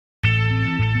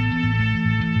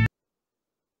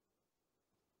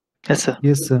Yes, sir.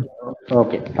 Yes, sir.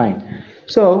 Okay, fine.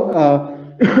 So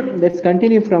let's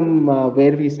continue from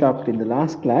where we stopped in the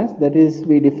last class. That is,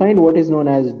 we defined what is known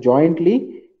as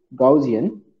jointly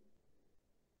Gaussian.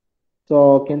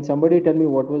 So can somebody tell me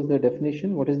what was the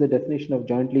definition? What is the definition of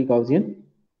jointly Gaussian?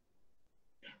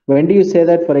 When do you say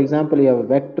that, for example, you have a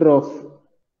vector of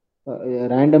a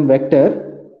random vector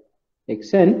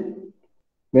xn?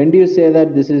 When do you say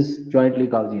that this is jointly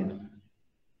Gaussian?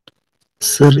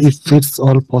 Sir, if it's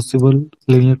all possible,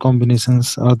 linear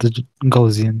combinations are the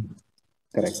Gaussian.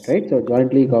 Correct, right? So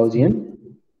jointly Gaussian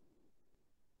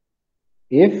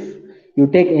if you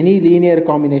take any linear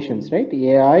combinations, right?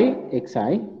 Ai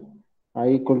xi I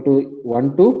equal to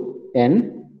 1 to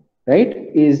n, right,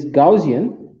 is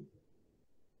Gaussian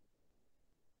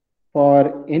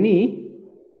for any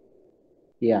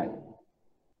ai.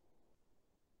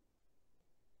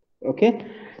 Okay,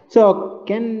 so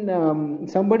can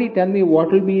somebody tell me what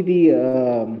will be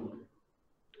the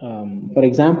for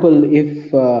example,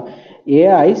 if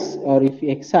ais or if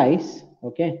xis,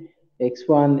 okay,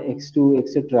 x1 x2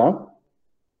 etc,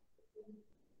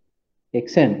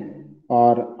 xn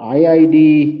or IID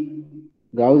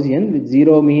Gaussian with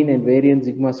zero mean and variance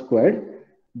sigma squared,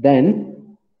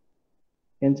 then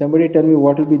can somebody tell me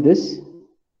what will be this?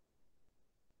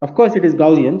 Of course, it is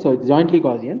Gaussian, so it's jointly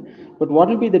Gaussian. But what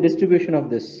will be the distribution of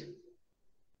this?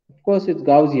 Of course, it's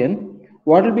Gaussian.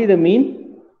 What will be the mean?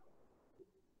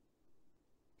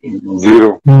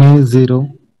 Zero. Zero.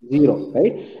 Zero,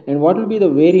 right? And what will be the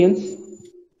variance?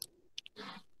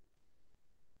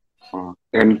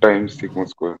 N times sigma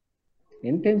square.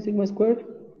 N times sigma squared.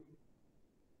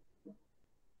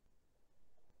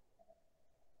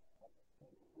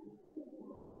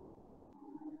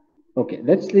 Okay,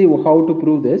 let's see how to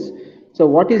prove this. So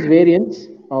what is variance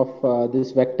of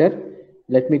this vector?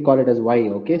 Let me call it as y.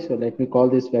 Okay, so let me call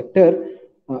this vector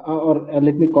or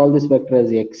let me call this vector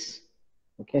as x.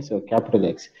 Okay, so capital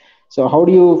X. So how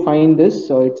do you find this?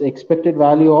 So it's expected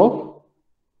value of,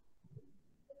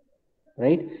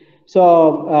 right?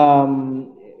 So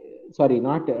sorry,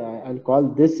 not I'll call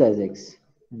this as x.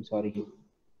 I'm sorry,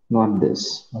 not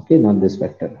this. Okay, not this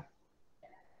vector.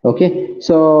 Okay,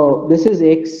 so this is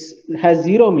x has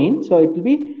zero mean, so it will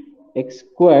be x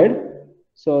squared.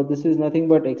 So this is nothing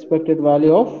but expected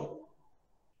value of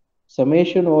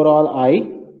summation overall I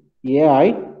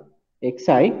ai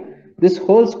xi. This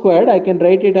whole squared I can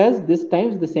write it as this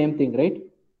times the same thing, right?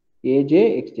 Aj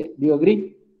xj. Do you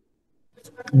agree?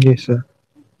 Yes, sir.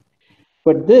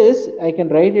 But this I can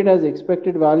write it as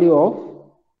expected value of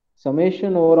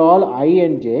summation overall I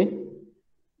and j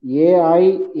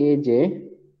ai aj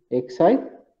xi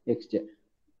xj.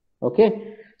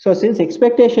 Okay, so since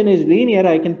expectation is linear,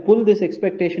 I can pull this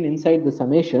expectation inside the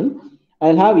summation.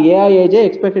 I'll have ai aj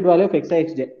expected value of xi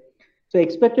xj. So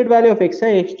expected value of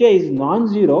xi xj is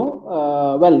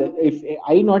non-zero. Well, if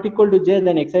I not equal to j,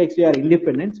 then xi xj are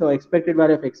independent. So expected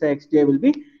value of xi xj will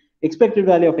be expected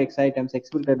value of xi times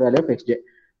expected value of xj.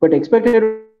 But expected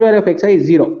value of xi is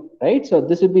 0, right? So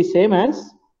this will be same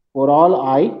as for all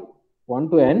I 1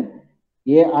 to n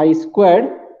ai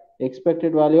squared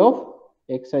expected value of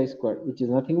xi squared, which is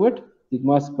nothing but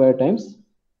sigma square times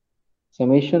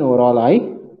summation over all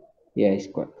I ai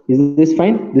squared. Is this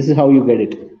fine? This is how you get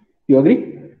it. You agree?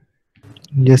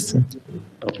 Yes, sir.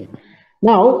 Okay.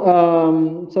 Now,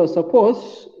 so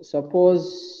suppose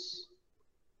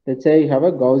let's say you have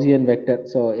a Gaussian vector.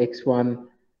 So x1,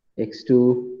 x2,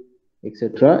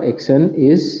 etc. xn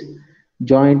is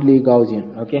jointly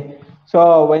Gaussian. Okay.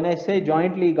 So when I say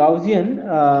jointly Gaussian,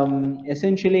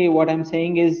 essentially what I'm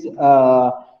saying is,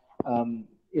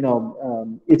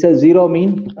 it's a zero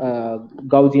mean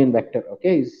Gaussian vector.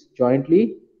 Okay, is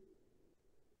jointly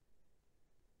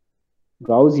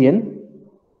Gaussian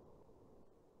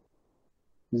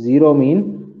zero mean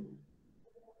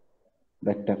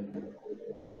vector.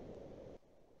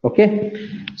 Okay,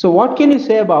 so what can you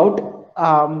say about,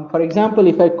 for example,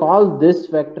 if I call this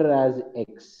vector as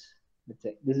x, let's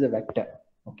say this is a vector.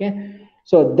 Okay,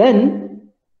 so then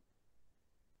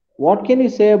what can you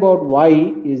say about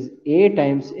y is A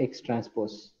times x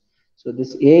transpose? So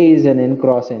this A is an n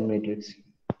cross n matrix,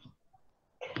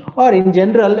 or in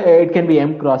general it can be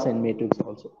m cross n matrix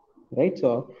also, right?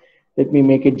 So let me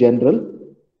make it general,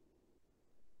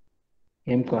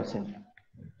 m cross n.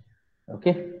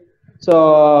 Okay,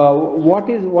 so what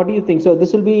do you think? So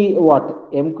this will be what?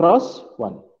 M cross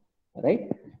 1, right?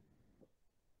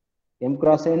 M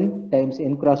cross n times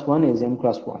n cross 1 is m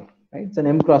cross 1, right? It's an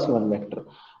m cross 1 vector.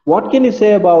 What can you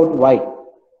say about y?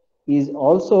 Is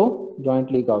also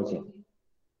jointly Gaussian,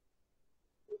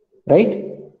 right?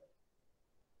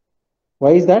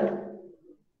 Why is that?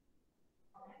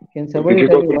 Can It somebody is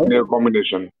tell also me why? linear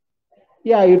combination.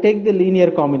 Yeah, you take the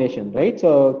linear combination, right?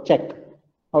 So check.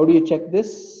 How do you check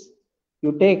this?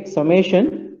 You take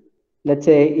summation, let's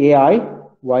say ai,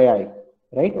 yi,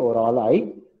 right? Over all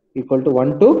I equal to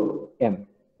 1 to m,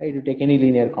 right? You take any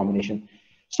linear combination.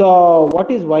 So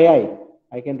what is yi?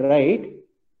 I can write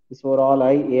this for all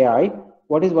I, ai.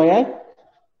 What is yi?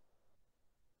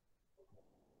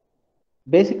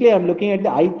 Basically, I'm looking at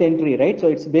the ith entry, right? So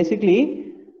it's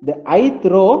basically the ith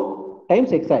row times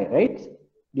xi, right?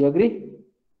 Do you agree?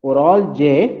 For all j,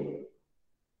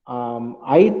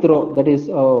 ith row, that is,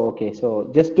 oh, okay.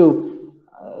 So just to,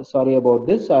 sorry about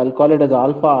this, I'll call it as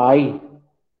alpha I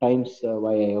times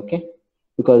yi, okay?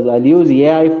 Because I'll use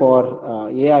ai for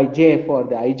aij for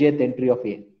the ijth entry of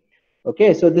a.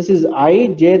 Okay, so this is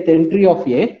ijth entry of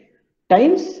a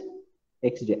times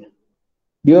xj.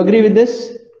 Do you agree with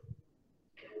this?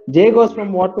 J goes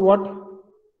from what to what?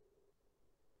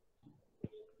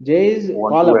 J is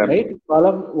 1 to column, m. right?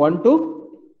 Column 1 to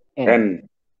n. N.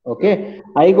 Okay.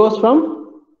 I goes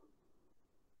from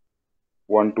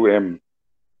 1 to m.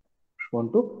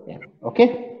 1 to n.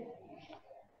 Okay.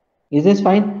 Is this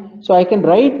fine? So I can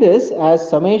write this as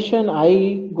summation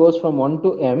I goes from 1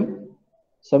 to m.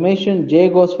 Summation j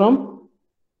goes from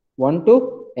 1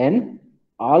 to n.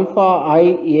 Alpha I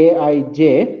a I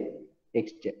j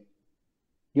xj.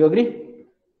 You agree?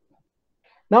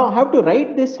 Now I have to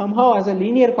write this somehow as a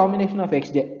linear combination of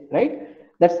xj, right?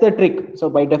 That's the trick. So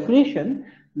by definition,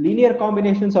 linear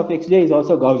combinations of xj is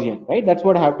also Gaussian, right? That's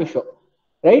what I have to show,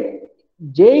 right?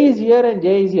 J is here and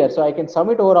j is here, so I can sum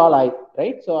it over all I,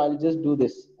 right? So I'll just do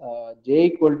this. J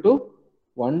equal to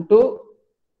 1 to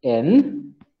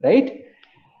n, right?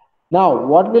 Now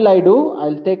what will I do?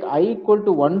 I'll take I equal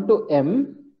to 1 to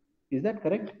m. Is that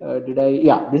correct? Did I?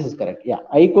 Yeah, this is correct. Yeah,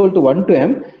 I equal to 1 to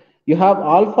m. You have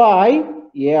alpha I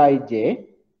aij.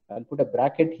 I'll put a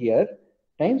bracket here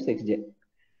times xj.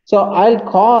 So I'll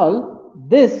call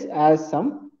this as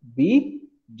some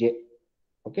bj.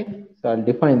 Okay, so I'll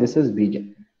define this as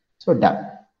bj. So done.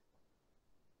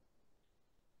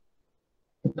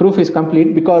 The proof is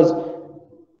complete because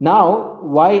now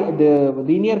y, the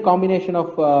linear combination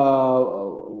of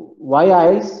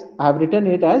yi's, I have written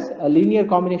it as a linear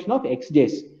combination of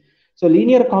xj's. So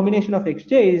linear combination of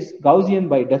xj is Gaussian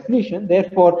by definition.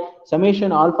 Therefore,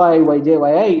 summation alpha I yj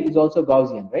yi is also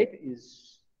Gaussian, right?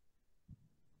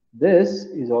 This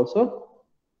is also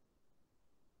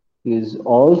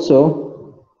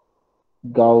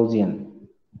Gaussian,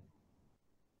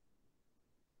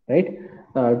 right?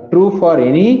 True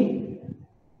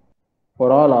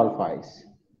for all alpha i's,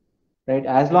 right?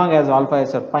 As long as alpha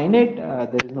i's are finite,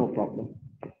 there is no problem.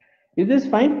 Is this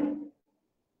fine?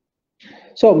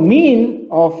 So mean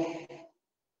of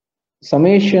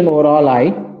summation over all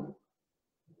I,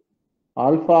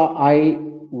 alpha I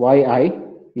yi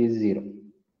is 0.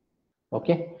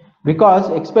 Okay, because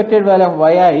expected value of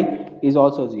yi is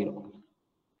also 0,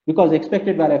 because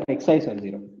expected value of xi are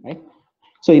 0, right?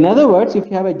 So in other words, if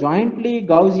you have a jointly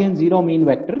Gaussian zero mean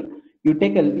vector, you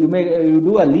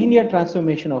do a linear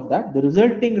transformation of that. The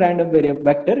resulting random variable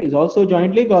vector is also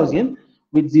jointly Gaussian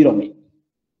with zero mean.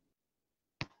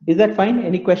 Is that fine?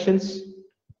 Any questions?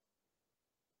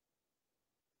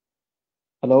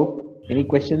 Hello? Any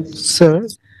questions? Sir,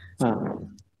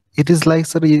 it is like,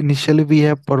 sir, initially we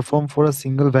have performed for a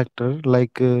single vector,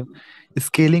 like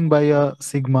scaling by a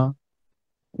sigma.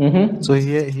 So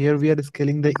here we are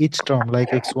scaling the each term, like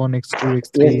x1, x2,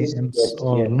 x3, Yes, and yes,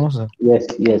 all. yes, No, sir.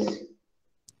 yes.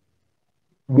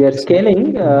 We are Okay, sir.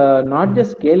 scaling, not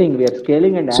just scaling, we are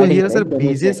scaling and So adding, here, sir, right? When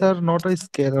we say, bj's are not a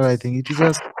scalar. I think it is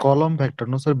a column vector.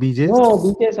 No, sir, bj's. no,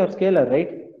 BJs are scalar,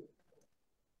 right?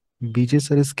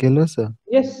 Bj's are scalar, sir.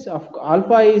 Yes,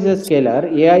 alpha is a scalar,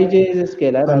 aij is a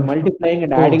scalar. I'm Alpha. multiplying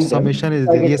and Oh, adding them. summation is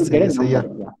So I there. get Yes, to sir. get a Yes, sir.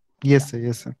 number. Yeah. Yeah. Yes, sir.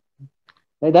 Yes, sir.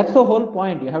 Right, that's the whole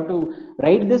point. You have to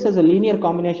write this as a linear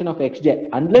combination of xj.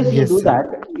 Unless you Yes, do sir.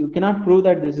 that, you cannot prove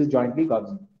that this is jointly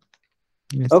Gaussian.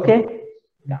 Yes, sir. Okay.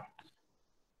 Yeah.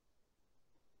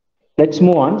 Let's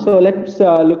move on. So let's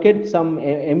look at some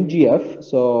MGF.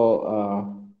 So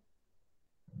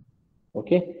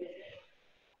okay.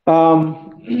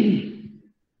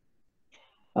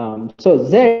 So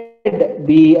Z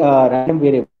be a random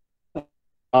variable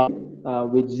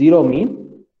with zero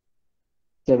mean.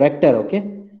 It's a vector. Okay.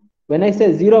 When I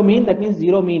say zero mean, that means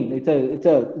zero mean. It's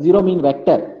a zero mean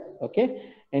vector. Okay.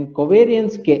 And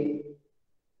covariance k.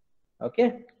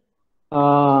 Okay.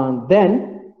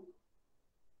 Then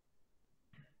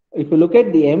if you look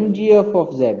at the MGF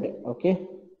of Z, okay.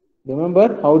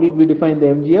 Remember, how did we define the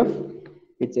MGF?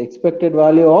 It's expected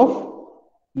value of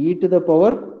e to the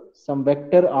power some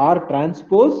vector r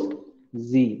transpose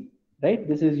z. right?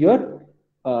 This is your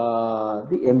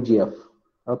the MGF.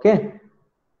 Okay,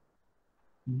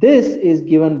 this is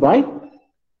given by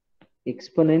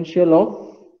exponential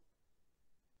of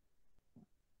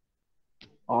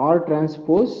R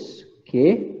transpose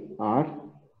K R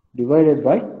divided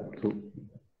by 2.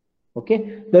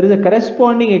 Okay, there is a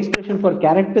corresponding expression for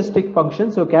characteristic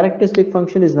function. So characteristic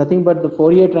function is nothing but the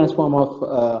Fourier transform of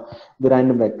the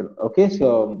random vector. Okay,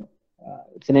 so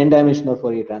it's an n-dimensional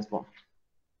Fourier transform.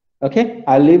 Okay,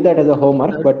 I'll leave that as a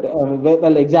homework, but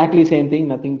well, exactly same thing,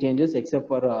 nothing changes except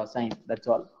for sign. That's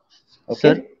all. Okay.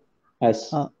 Sir,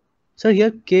 Yes. sir,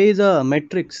 here K is a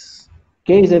matrix.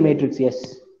 K is a matrix.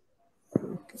 Yes.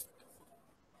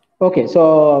 Okay,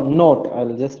 so note,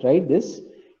 I'll just write this.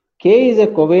 K is a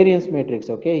covariance matrix.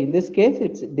 Okay, in this case,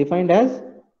 it's defined as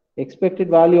expected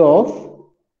value of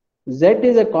Z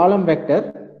is a column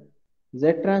vector,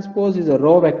 Z transpose is a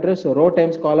row vector. So row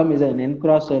times column is an n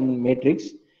cross n matrix.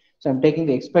 So I'm taking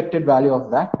the expected value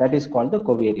of that. That is called the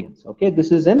covariance. Okay,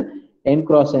 this is an n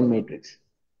cross n matrix.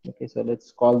 Okay, so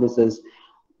let's call this as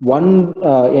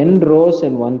n rows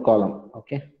and one column.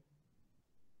 Okay,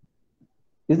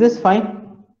 is this fine?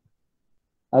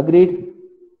 Agreed?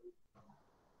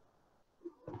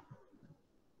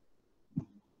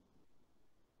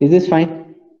 Is this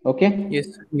fine? Okay.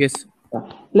 Yes. Yes.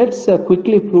 Let's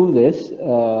quickly prove this.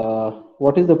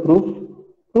 What is the proof?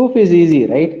 Proof is easy,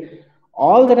 right?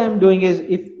 All that I'm doing is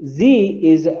if Z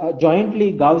is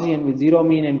jointly Gaussian with zero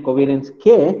mean and covariance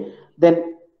K,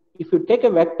 then if you take a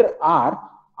vector R,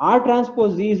 R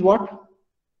transpose Z is what?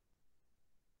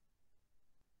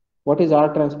 What is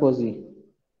R transpose Z?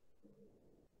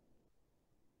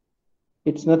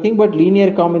 It's nothing but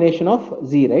linear combination of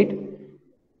Z, right?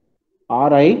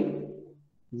 Ri,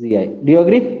 Zi. Do you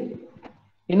agree?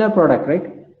 Inner product,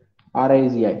 right? Ri,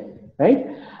 Zi,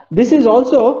 right? This is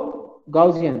also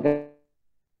Gaussian, right?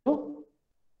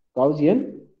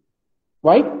 Gaussian.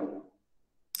 Why?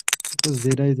 Because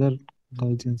zeta is our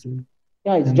Gaussian. So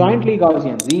Yeah, it's jointly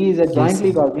Gaussian. Z is a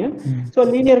jointly Gaussian. So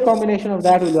linear combination of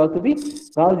that will also be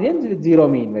Gaussian with zero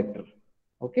mean vector.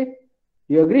 Okay?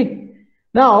 Do you agree?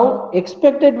 Now,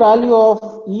 expected value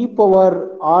of e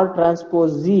power R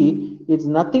transpose Z is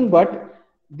nothing but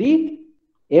the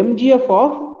MGF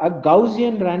of a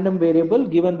Gaussian random variable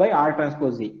given by R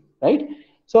transpose Z, right?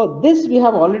 So this we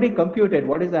have already computed.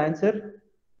 What is the answer?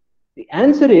 The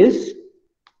answer is,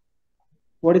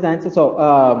 what is the answer?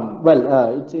 So,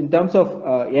 it's in terms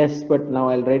of yes, but now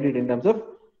I'll write it in terms of,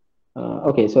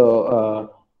 okay, so,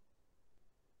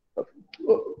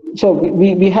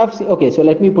 we have, okay, so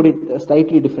let me put it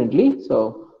slightly differently.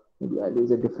 So maybe I'll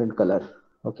use a different color.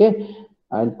 Okay,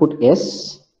 I'll put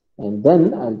S and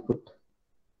then I'll put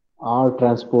R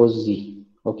transpose Z.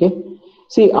 Okay,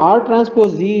 see, R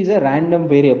transpose Z is a random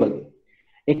variable.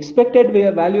 Expected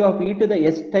value of e to the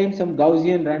s times some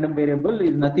Gaussian random variable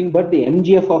is nothing but the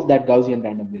MGF of that Gaussian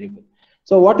random variable.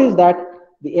 So what is that?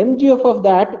 The MGF of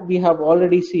that we have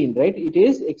already seen, right? It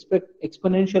is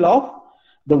exponential of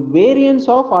the variance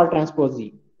of R transpose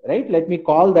Z, right? Let me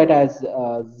call that as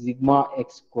sigma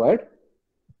x squared,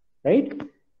 right?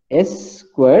 S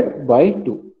squared by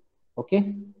 2.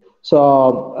 Okay.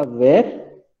 So where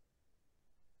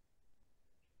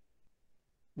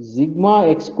sigma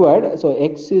x squared, so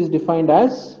x is defined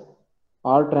as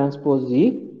R transpose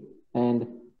Z and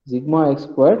sigma x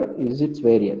squared is its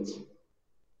variance.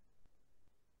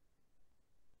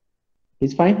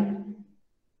 Is fine?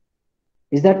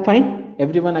 Is that fine?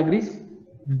 Everyone agrees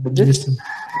with this? Yes.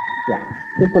 Yeah,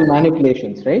 simple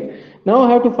manipulations, right? Now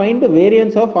I have to find the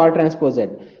variance of R transpose Z.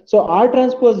 So R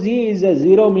transpose Z is a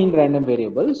zero mean random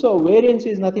variable. So variance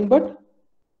is nothing but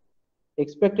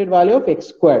expected value of x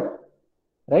squared,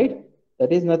 right?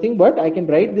 That is nothing but I can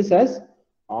write this as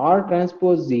R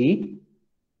transpose Z,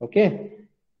 okay,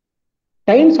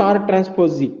 times R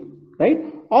transpose Z, right?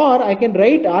 Or I can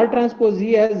write R transpose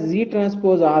Z as Z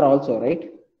transpose R also, right? Do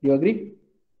you agree?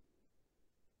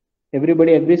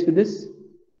 Everybody agrees with this?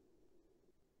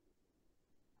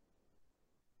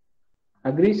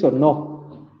 Agrees or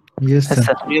no? Yes, sir.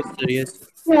 Yes, sir. Yes.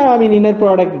 Yeah, I mean, inner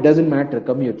product doesn't matter,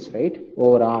 commutes, right?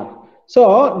 Over R.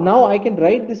 So now I can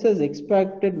write this as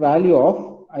expected value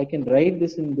of, I can write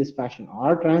this in this fashion,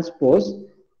 R transpose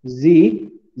Z,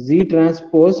 Z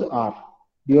transpose R.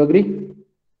 Do you agree?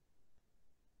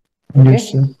 Okay.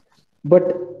 Yes, sir.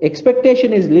 But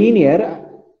expectation is linear.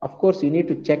 Of course, you need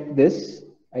to check this.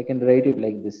 I can write it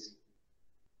like this.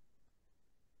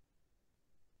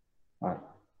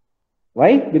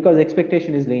 Why? Because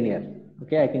expectation is linear.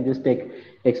 Okay, I can just take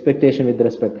expectation with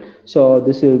respect. So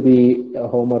this will be a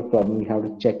homework problem. We have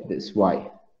to check this. Why?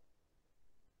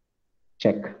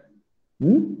 Check.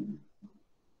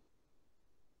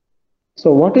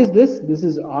 So what is this? This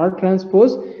is R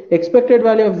transpose. Expected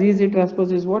value of ZZ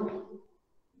transpose is what?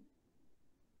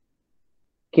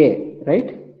 K,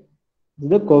 right?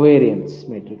 The covariance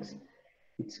matrix.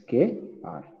 It's K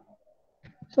R.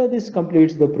 So this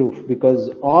completes the proof,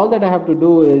 because all that I have to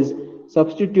do is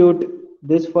substitute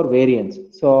this for variance.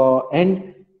 So,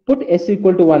 and put S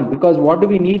equal to 1, because what do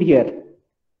we need here?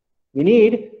 We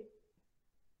need,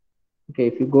 okay,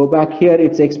 if you go back here,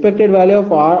 it's expected value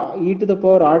of R e to the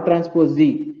power R transpose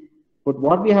Z. But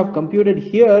what we have computed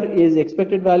here is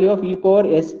expected value of e power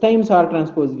S times R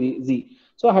transpose Z.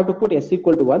 So I have to put S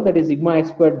equal to 1, that is sigma x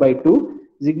squared by 2.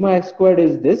 Sigma x squared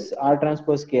is this, R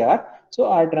transpose KR. So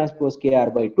R transpose KR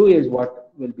by 2 is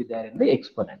what will be there in the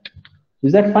exponent.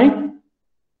 Is that fine?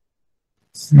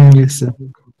 Yes, sir.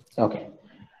 Okay.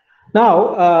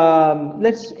 Now,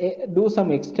 let's do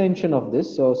some extension of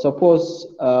this. So suppose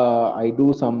I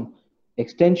do some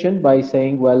extension by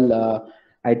saying, well,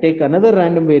 I take another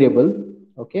random variable,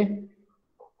 okay,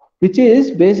 which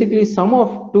is basically sum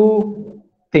of two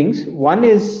things. One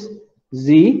is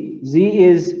Z. Z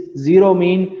is zero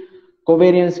mean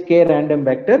covariance K random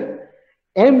vector.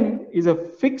 M is a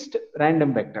fixed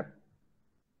random vector.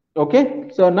 Okay.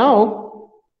 So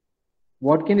now,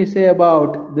 what can you say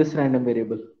about this random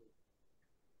variable?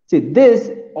 See, this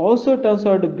also turns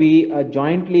out to be a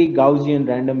jointly Gaussian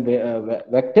random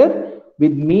vector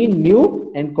with mean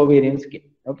mu and covariance K.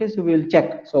 Okay, so we'll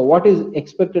check. So what is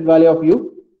expected value of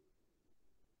U?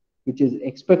 Which is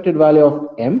expected value of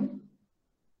M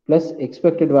plus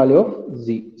expected value of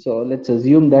Z. So let's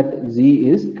assume that Z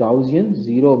is Gaussian,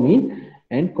 zero mean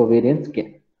and covariance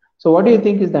K. So what do you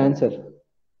think is the answer?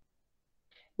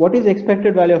 What is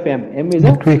expected value of M? M is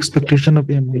Not the expectation of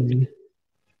M only.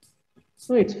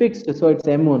 No, it's fixed, so it's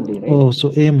M only, right? Oh, so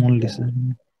M only, sir.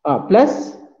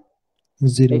 Plus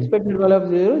 0. expected value of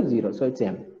 0 is 0, so it's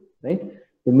M, right?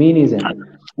 The mean is M.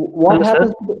 What Hello,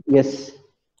 happens to, yes?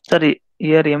 Sorry,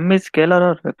 here M is scalar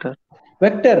or vector?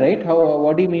 Vector, right? How?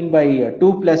 What do you mean by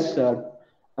 2 plus a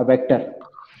vector?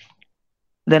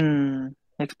 Then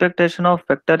expectation of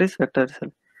vector is vector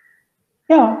itself.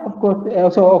 Yeah, of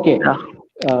course. So, okay. Yeah.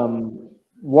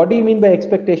 What do you mean by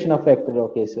expectation of vector?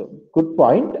 Okay, so good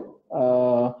point.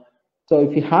 So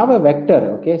if you have a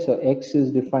vector, okay, so X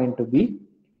is defined to be,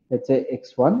 let's say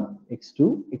X1,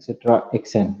 X2, etc.,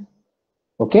 Xn.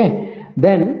 Okay,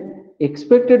 then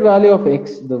expected value of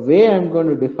X, the way I'm going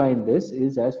to define this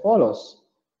is as follows.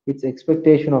 It's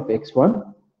expectation of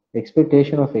X1,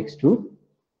 expectation of X2,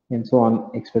 and so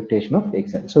on, expectation of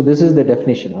Xn. So this is the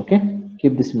definition, okay?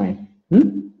 Keep this in mind.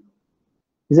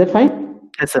 Is that fine?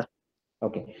 Yes, sir.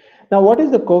 Okay. Now, what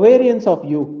is the covariance of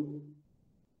U?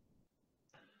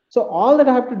 So all that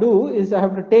I have to do is I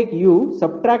have to take U,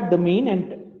 subtract the mean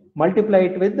and multiply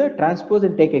it with the transpose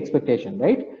and take expectation,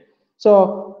 right?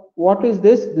 So what is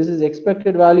this? This is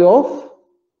expected value of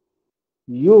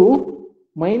U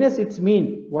minus its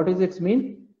mean. What is its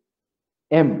mean?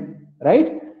 M,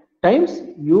 right? Times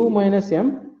U minus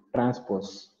M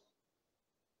transpose.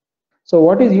 So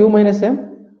what is U minus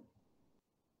M?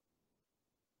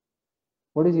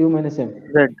 What is U minus M?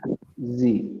 Z.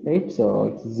 Z, right? So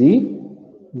it's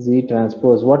Z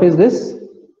transpose. What is this?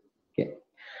 Okay.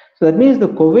 So that means the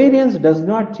covariance does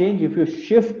not change if you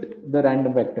shift the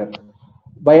random vector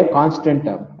by a constant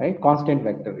term, right? Constant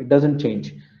vector. It doesn't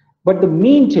change. But the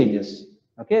mean changes.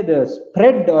 Okay. The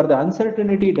spread or the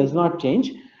uncertainty does not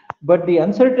change. But the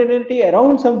uncertainty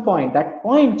around some point, that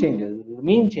point changes. The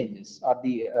mean changes. Or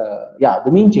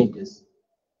the mean changes.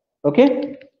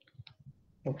 Okay.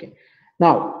 Okay.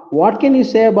 Now, what can you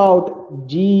say about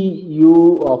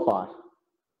GU of R?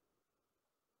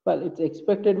 Well, it's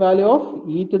expected value of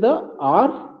e to the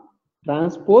R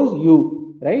transpose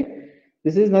U, right?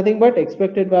 This is nothing but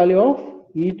expected value of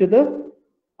e to the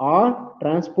R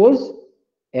transpose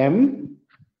M,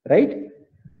 right?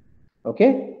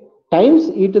 Okay, times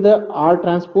e to the R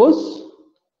transpose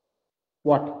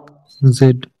what?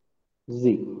 Z.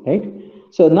 Z, right?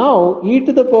 So now e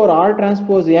to the power R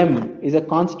transpose M is a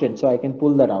constant, so I can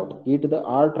pull that out. E to the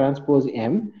R transpose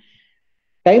M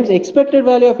times expected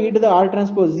value of e to the R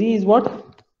transpose Z is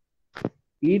what?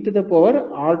 E to the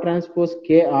power R transpose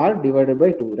KR divided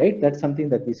by 2, right? That's something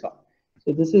that we saw.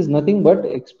 So this is nothing but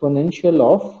exponential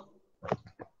of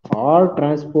R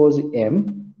transpose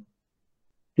M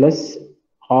plus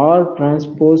R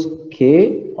transpose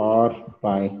KR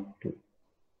by 2.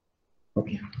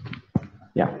 Okay.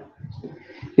 Yeah.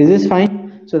 Is this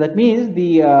fine? So that means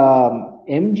the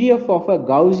MGF of a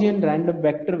Gaussian random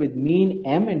vector with mean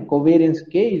M and covariance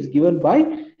K is given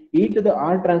by e to the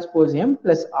R transpose M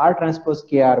plus R transpose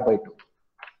KR by 2.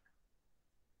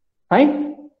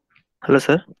 Fine? Hello,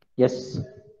 sir. Yes.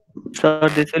 So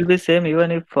this will be same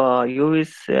even if U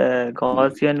is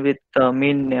Gaussian with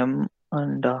mean m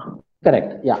and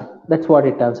Correct. Yeah, that's what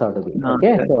it turns out to be.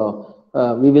 Okay, okay.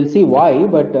 so we will see why,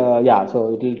 but yeah,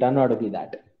 so it will turn out to be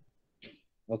that.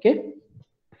 Okay.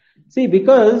 See,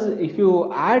 because if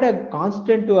you add a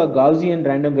constant to a Gaussian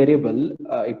random variable,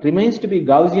 it remains to be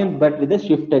Gaussian but with a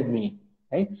shifted mean.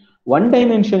 Right? One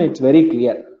dimension, it's very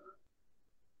clear.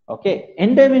 Okay,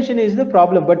 n dimension is the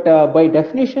problem, but by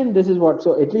definition, this is what.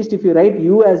 So at least if you write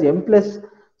u as m plus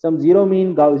some zero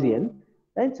mean Gaussian,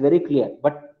 then it's very clear.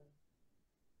 But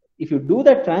if you do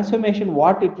that transformation,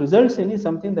 what it results in is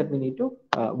something that we need to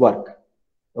work.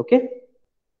 Okay,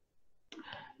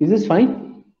 is this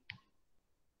fine?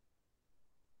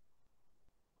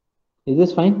 Is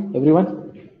this fine,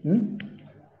 everyone?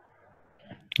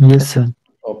 Yes, sir.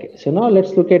 Okay, so now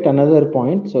let's look at another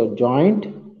point. So joint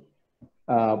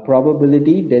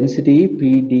probability density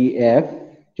PDF,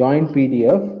 joint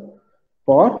PDF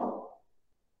for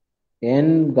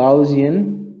n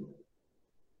Gaussian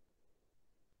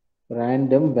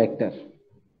random vector.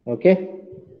 Okay,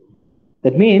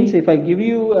 that means if I give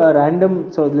you a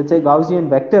random, so let's say Gaussian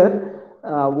vector,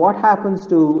 what happens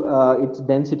to its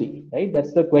density, right?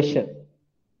 That's the question.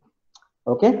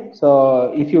 Okay,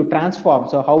 so if you transform,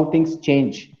 so how things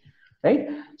change, right?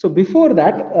 So before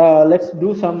that, let's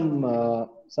do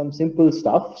some simple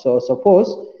stuff. So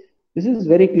suppose this is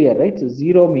very clear, right? So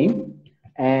zero mean,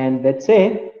 and let's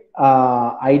say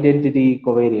identity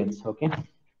covariance. Okay.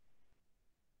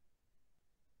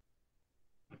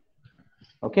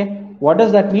 Okay, what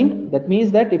does that mean? That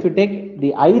means that if you take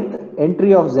the ith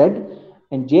entry of z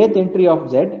and jth entry of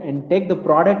z and take the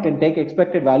product and take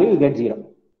expected value, you get 0.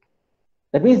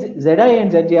 That means zi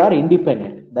and zj are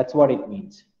independent. That's what it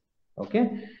means.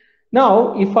 Okay.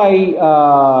 Now, if I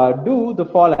do the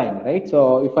following, right?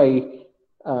 So if I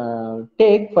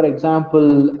take, for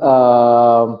example,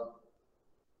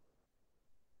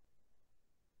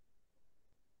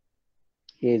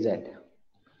 az.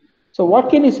 So what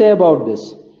can you say about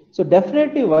this? So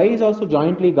definitely y is also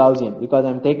jointly Gaussian because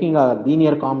I'm taking a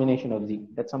linear combination of z.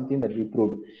 That's something that we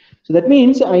proved. So that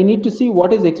means I need to see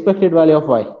what is the expected value of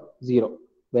y, 0.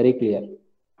 Very clear.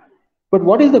 But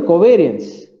what is the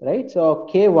covariance, right? So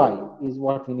ky is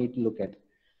what we need to look at.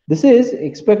 This is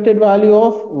expected value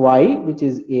of y, which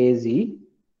is az,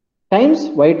 times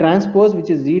y transpose, which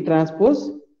is z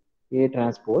transpose, a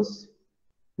transpose.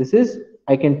 This is,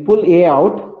 I can pull a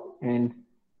out and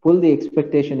pull the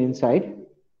expectation inside,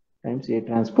 times a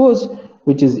transpose,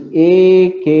 which is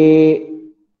a.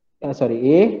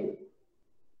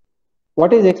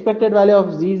 What is expected value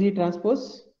of z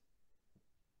transpose?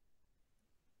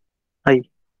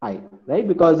 I, right?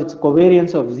 Because it's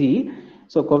covariance of z.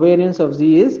 So covariance of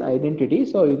z is identity.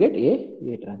 So you get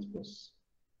a transpose.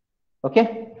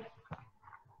 Okay.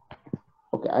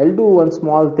 Okay, I'll do one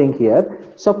small thing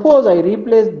here. Suppose I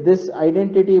replace this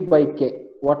identity by k.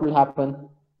 What will happen?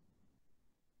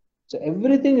 So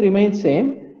everything remains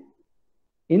same.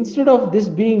 Instead of this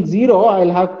being 0, I'll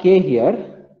have k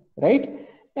here, right?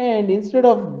 And instead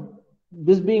of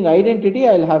this being identity,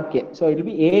 I'll have k. So it will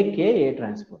be a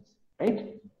transpose, right?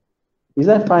 Is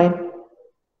that fine?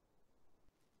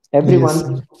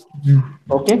 Everyone? Yes.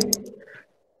 Okay?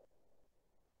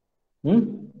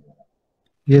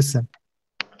 Yes, sir.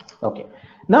 Okay.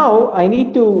 Now I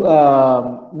need to,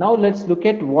 now let's look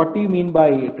at what do you mean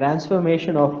by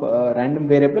transformation of random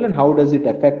variable and how does it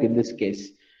affect in this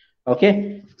case.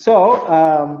 Okay. So,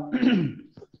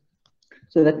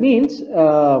 so that means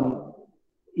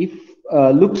if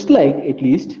looks like at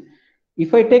least,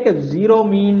 if I take a zero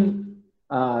mean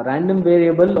random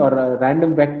variable or a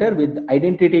random vector with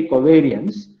identity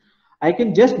covariance, I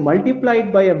can just multiply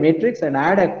it by a matrix and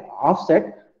add an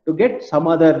offset to get some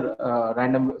other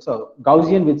random, so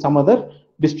Gaussian with some other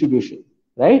distribution,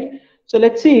 right? So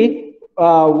let's see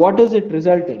what does it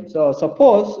result in. So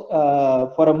suppose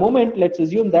for a moment, let's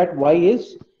assume that y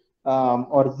is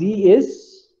or z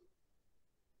is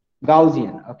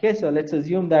Gaussian. Okay, so let's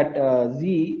assume that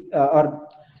z or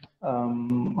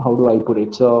how do I put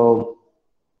it? So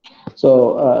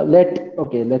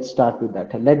let's start with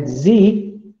that. Let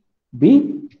z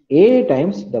be a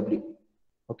times w.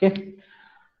 Okay.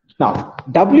 Now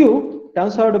w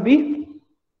turns out to be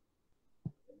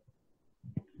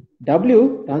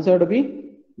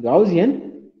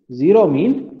Gaussian, zero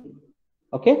mean,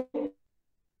 okay,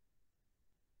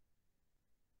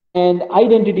 and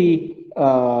identity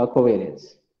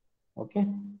covariance. Okay.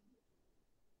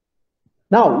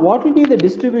 Now, what will be the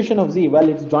distribution of z? Well,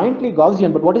 it's jointly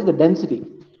Gaussian, but what is the density?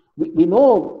 We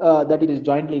know that it is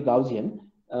jointly Gaussian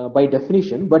by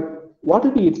definition, but what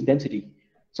will be its density?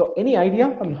 So any idea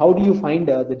on how do you find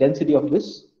the density of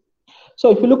this? So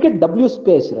if you look at W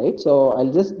space, right? So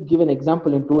I'll just give an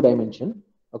example in 2 dimension.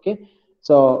 Okay.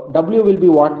 So W will be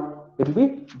what? It will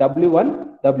be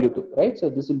W1, W2, right? So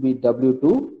this will be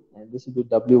W2 and this will be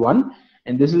W1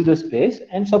 and this is the space.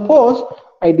 And suppose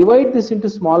I divide this into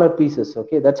smaller pieces.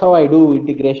 Okay. That's how I do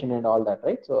integration and all that,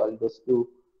 right? So I'll just do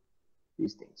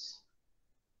these things.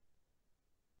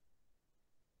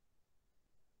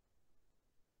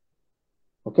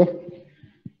 Okay.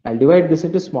 I'll divide this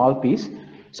into small piece.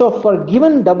 So for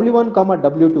given W1 comma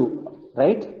W2,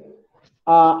 right?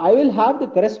 I will have the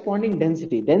corresponding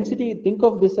density. Density, think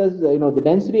of this as, the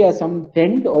density as some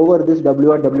tend over this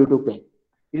W1, W2 plane.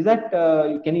 Is that,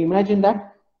 can you imagine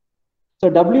that? So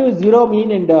W is zero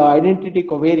mean and identity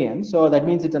covariance. So that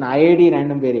means it's an IID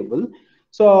random variable.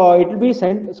 So it will be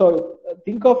sent. So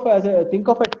think of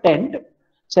a tent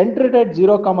centered at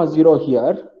 0, 0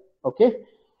 here. Okay.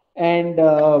 And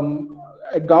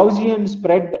a Gaussian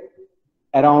spread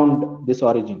around this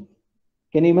origin.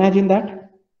 Can you imagine that?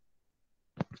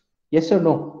 Yes or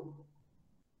no?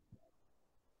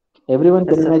 Everyone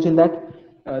can imagine that?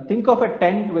 Think of a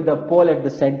tent with a pole at the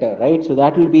center, right? So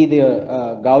that will be the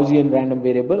Gaussian random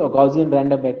variable or Gaussian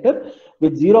random vector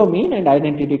with zero mean and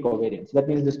identity covariance. That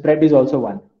means the spread is also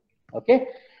 1. Okay.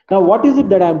 Now, what is it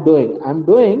that I'm doing? I'm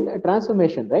doing a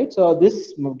transformation, right? So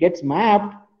this gets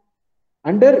mapped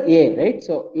under A, right?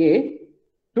 So A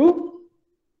to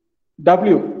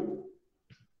W.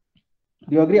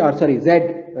 Do you agree? Or sorry, Z,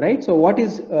 right? So what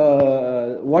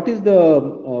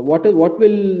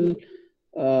will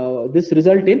this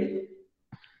result in?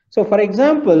 So for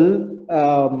example,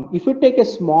 if you take a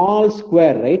small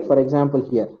square, right? For example,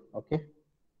 here, okay,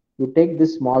 you take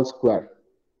this small square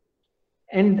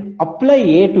and apply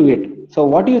A to it. So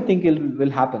what do you think will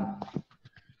happen?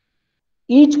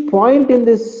 Each point in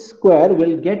this square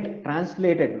will get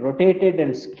translated, rotated,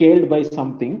 and scaled by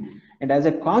something. And as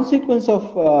a consequence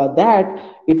of that,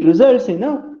 it results in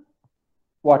a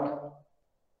what?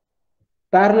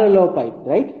 Parallelepiped,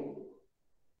 right?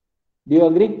 Do you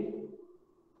agree?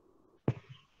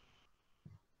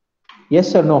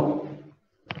 Yes or no?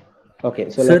 Okay,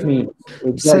 so Sir, let me.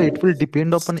 sir, it will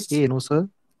depend upon A, no, sir?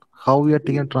 How we are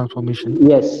taking transformation.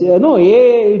 Yes, no,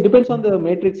 A, it depends on the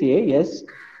matrix A, yes.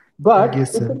 But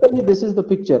Yes, sir. typically, this is the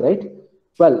picture, right?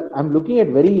 Well, I'm looking at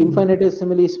very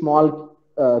infinitesimally small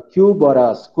cube or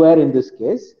a square in this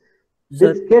case.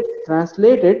 This gets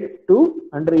translated to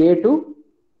under A to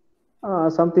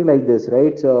something like this,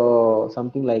 right? So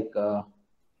something like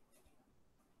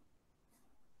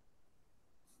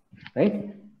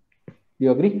right? Do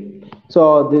you agree?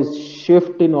 So this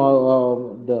shift in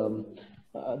the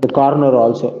corner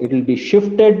also, it will be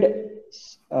shifted,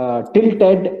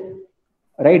 tilted,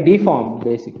 right? Deformed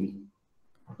basically.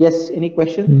 Yes. Any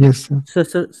question? Yes, sir.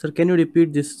 Sir, can you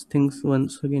repeat these things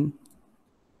once again?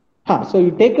 So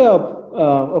you take a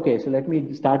okay. So let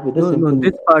me start with a simple. No,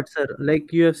 this part, sir.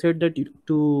 Like you have said that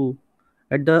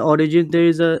at the origin there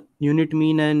is a unit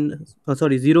mean and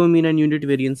zero mean and unit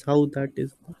variance. How that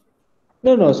is?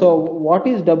 No. So what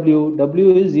is W?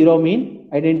 W is zero mean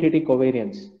identity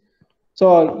covariance.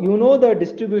 So you know the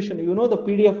distribution. You know the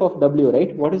PDF of W,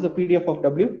 right? What is the PDF of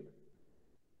W?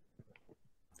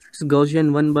 It's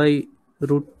Gaussian 1 by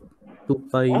root 2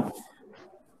 pi. Huh?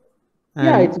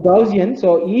 Yeah, it's Gaussian.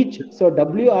 So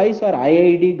WIs are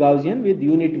IID Gaussian with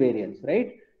unit variance,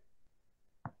 right?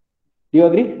 Do you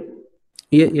agree?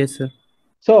 Yes, sir.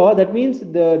 So that means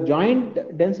the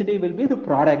joint density will be the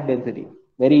product density.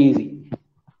 Very easy.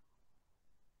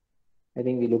 I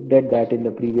think we looked at that in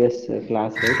the previous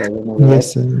class, right? I don't know where.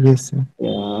 Yes, sir. Yes, sir.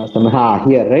 Somehow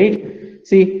here, right?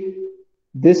 See,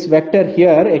 this vector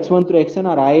here, x1 through xn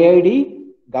are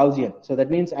IID Gaussian. So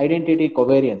that means identity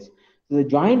covariance. So the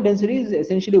joint density is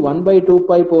essentially 1 by 2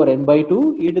 pi power n by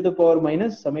 2 e to the power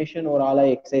minus summation over all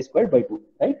I xi squared by 2,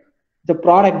 right? The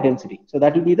product density. So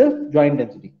that will be the joint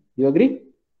density. Do you agree?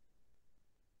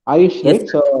 Ayush, right?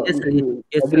 Yes, So yes, you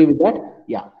yes, agree with that?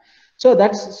 Yeah.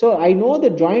 So I know the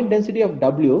joint density of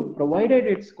W provided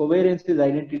its covariance is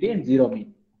identity and zero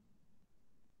mean.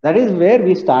 That is where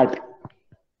we start.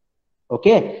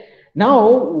 Okay. Now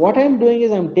what I'm doing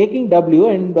is I'm taking W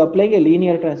and applying a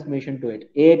linear transformation to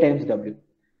it, A times W.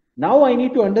 Now I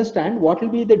need to understand what will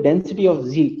be the density of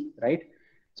Z, right?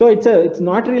 So it's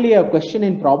not really a question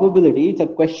in probability, it's a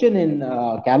question in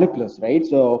calculus, right?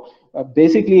 So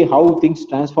basically how things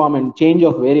transform and change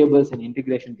of variables in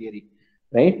integration theory,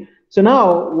 right? So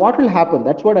now what will happen?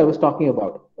 That's what I was talking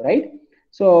about, right?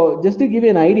 So just to give you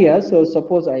an idea, so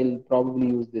suppose I'll probably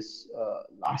use this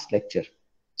last lecture.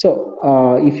 So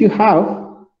if you have,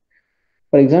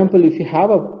 for example, if you have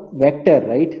a vector,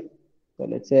 right? So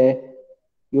let's say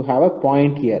you have a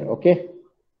point here, okay?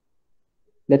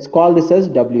 Let's call this as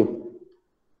W.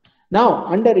 Now,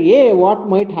 under A, what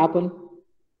might happen?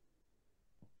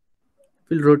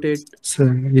 Will rotate. So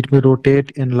it may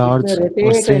rotate, It enlarge, may or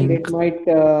rotate and shrink. it might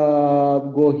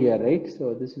go here, right?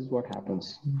 So this is what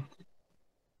happens.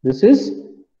 This is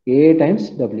A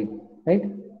times W, right?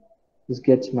 This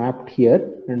gets mapped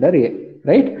here under A,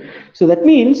 right? So that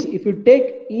means if you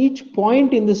take each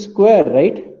point in the square,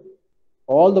 right?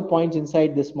 All the points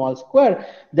inside the small square,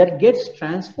 that gets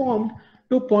transformed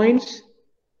to points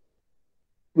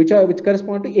which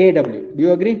correspond to AW. Do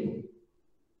you agree?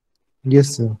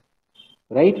 Yes, sir.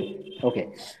 Right? Okay.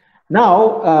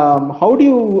 Now, how do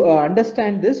you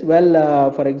understand this?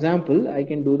 Well, for example, I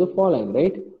can do the following,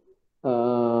 right?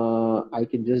 I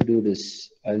can just do this.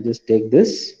 I'll just take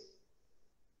this.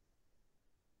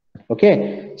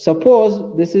 Okay.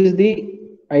 Suppose this is the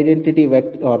identity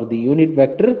vector or the unit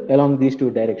vector along these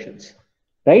two directions,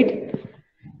 right?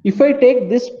 If I take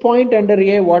this point under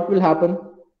A, what will happen?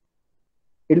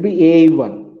 It will be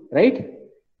A1, right?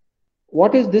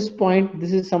 What is this point?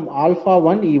 This is some alpha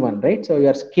 1 E1, right? So you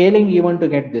are scaling E1 to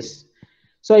get this.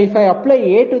 So if I apply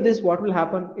A to this, what will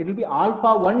happen? It will be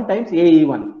alpha 1 times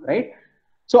AE1, right?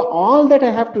 So all that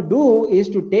I have to do is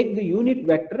to take the unit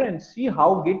vector and see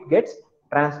how it gets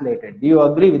translated. Do you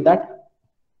agree with that?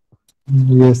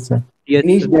 Yes, sir. Yes, In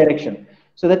each sir. direction.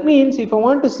 So that means if I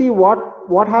want to see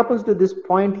what happens to this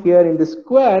point here in the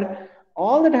square,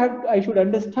 all that I should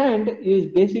understand is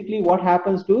basically what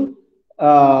happens to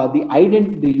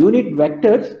the unit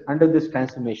vectors under this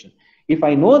transformation. If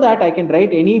I know that, I can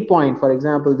write any point, for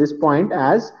example, this point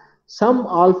as some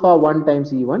alpha 1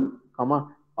 times E1,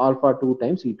 comma alpha 2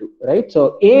 times E2, right?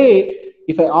 So A,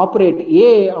 if I operate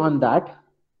A on that,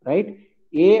 right?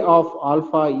 A of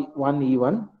alpha 1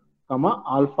 E1, comma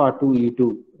alpha 2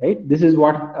 E2, right? This is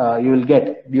what you will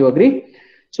get. Do you agree?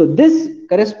 So this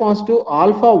corresponds to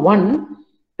alpha 1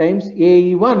 times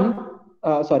AE1.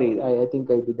 Sorry, I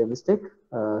think I did a mistake.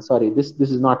 Sorry, this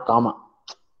is not comma.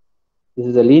 This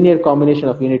is a linear combination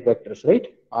of unit vectors, right?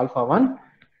 Alpha 1.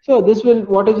 So this will,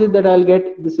 what is it that I'll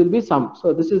get? This will be sum.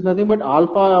 So this is nothing but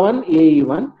alpha 1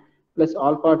 AE1 plus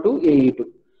alpha 2 AE2.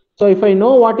 So if I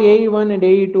know what AE1 and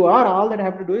AE2 are, all that I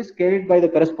have to do is scale it by the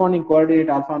corresponding coordinate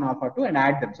alpha and alpha 2 and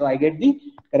add them. So I get the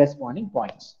corresponding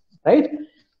points, right?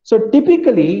 So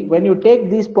typically, when you take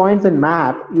these points and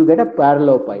map, you get a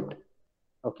parallelepiped,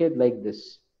 okay, like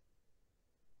this.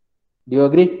 Do you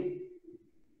agree?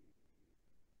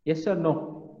 Yes or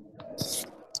no?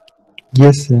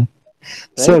 Yes, sir.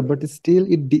 Sir, Right? but still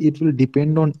it will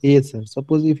depend on A, sir.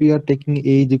 Suppose if we are taking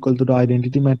A is equal to the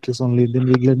identity matrix only, then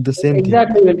we get the same thing.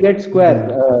 Exactly, you'll get square.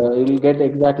 Yeah. You'll get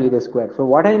exactly the square. So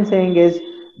what I'm saying is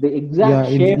the exact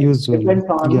Yeah, shape usually. depends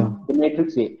on Yeah. the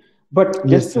matrix A. But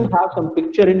Yes, just to sir. have some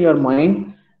picture in your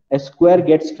mind, a square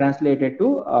gets translated to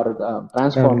or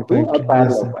transformed to a Parallelepiped.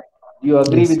 Yes, sir. parallelepiped. Do you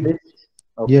agree Yes, with sir. this?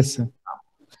 Okay. Yes, sir.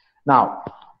 Now,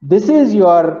 this is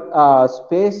your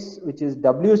space, which is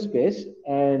W space,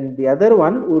 and the other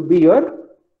one would be your,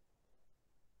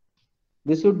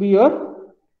 this would be your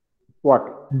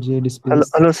what? Z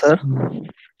space. Hello, sir.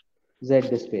 Z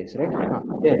space, right?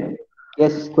 Yeah.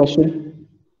 Yes, question?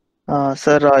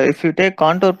 Sir, if you take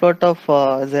contour plot of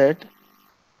Z,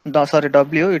 no, sorry,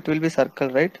 W, it will be circle,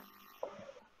 right?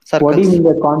 What do you Circles. mean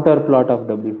by contour plot of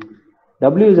W?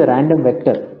 W is a random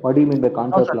vector. What do you mean by No,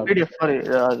 contour sir, plot? PDF, sorry.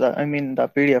 I mean the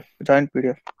PDF, joint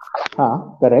PDF.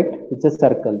 Correct. It's a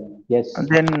circle. Yes. And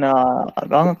then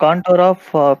contour of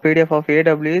PDF of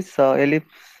AW is ellipse.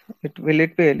 Will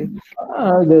it be ellipse?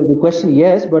 The question,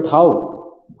 yes, but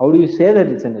how? How do you say that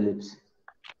it's an ellipse?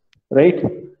 Right?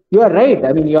 You are right.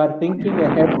 I mean, you are thinking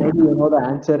ahead. Maybe you know the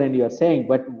answer and you are saying,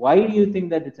 but why do you think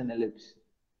that it's an ellipse?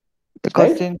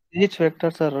 Because Right? in each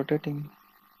vectors are rotating.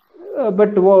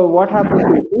 But what happens to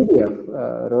the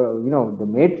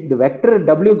PDF? The vector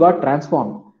W got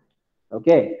transformed.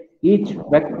 Okay, each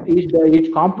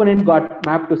component got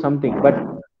mapped to something. But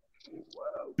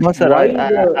No, sir. why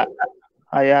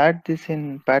I add this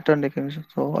in pattern recognition,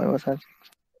 so I was asking.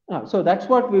 so that's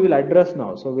what we will address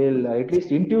now. So we'll at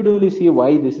least intuitively see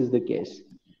why this is the case.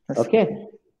 Yes. Okay.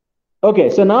 Okay.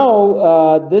 So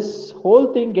now this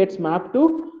whole thing gets mapped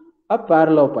to a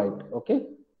parallelepiped. Okay.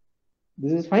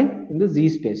 This is fine in the Z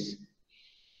space.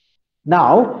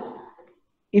 Now,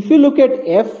 if you look at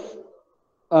F,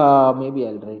 maybe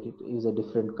I'll write it is a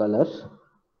different color.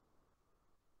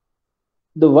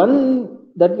 The one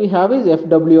that we have is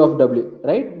FW of W,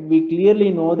 right? We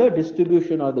clearly know the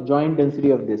distribution or the joint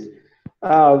density of this,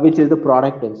 which is the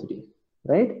product density,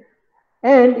 right?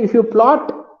 And if you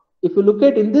plot, if you look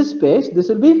at in this space, this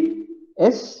will be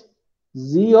S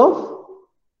Z of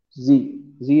z.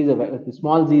 Z is a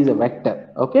small z is a vector.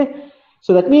 Okay,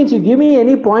 so that means you give me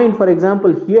any point, for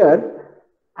example here,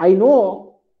 I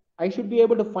know I should be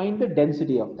able to find the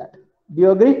density of that. Do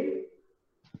you agree?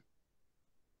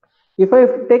 If I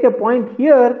take a point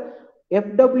here,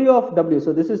 fw of w,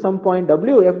 so this is some point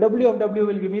w, fw of w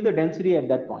will give me the density at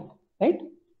that point, right?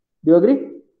 Do you agree?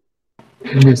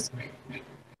 Yes.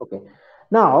 Okay.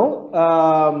 Now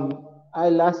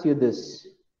I'll ask you this: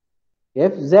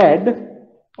 fz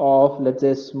of, let's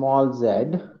say, small z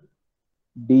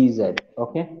dz.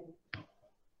 Okay.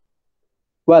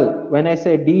 Well, when I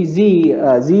say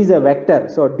dz, z is a vector,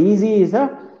 so dz is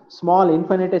a small,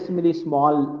 infinitesimally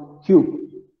small cube,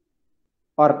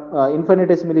 or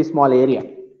infinitesimally small area.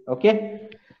 Okay,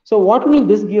 so what will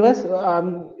this give us?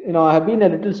 I have been a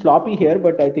little sloppy here,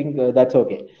 but I think that's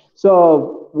okay.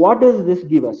 So what does this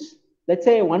give us? Let's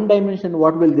say one dimension.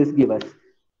 What will this give us?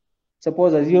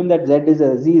 Suppose assume that z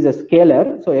is a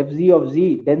scalar, so fz of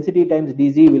z, density times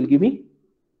dz, will give me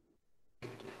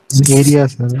Area,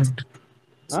 sir.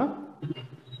 huh?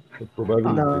 The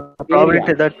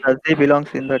probability that z belongs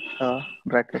in that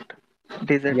bracket.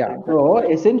 dz. Yeah. So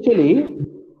essentially,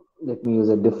 let me use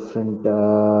a different.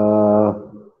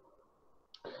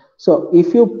 So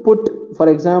if you put, for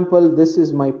example, this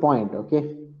is my point.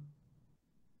 Okay.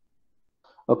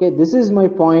 Okay, this is my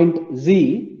point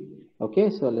z. Okay,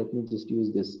 so let me just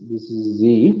use this. This is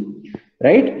z,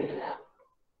 right?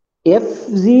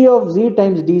 Fz of z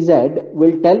times dz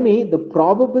will tell me the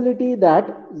probability that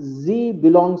z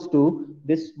belongs to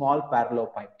this small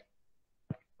parallelepiped.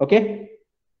 Okay,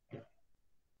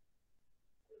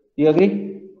 do you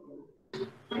agree?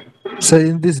 So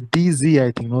in this DZ,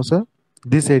 I think, no, sir?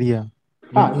 This area.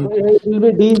 So it will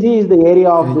be dz is the area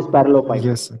of this parallelepiped.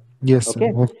 Yes, sir. Yes, sir.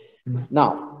 Okay.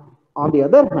 Now, on the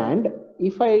other hand,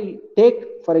 if I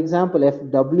take, for example,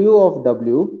 fw of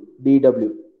w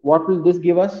dw, what will this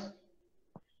give us?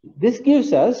 This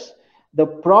gives us the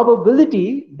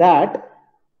probability that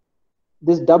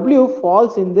this w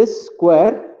falls in this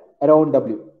square around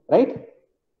w, right?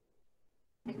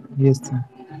 Yes, sir.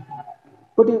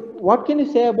 But what can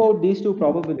you say about these two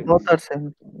probabilities? Both are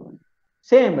same.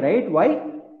 Same, right? Why?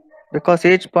 Because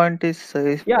each point is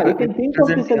Yeah, you can think of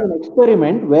present this as an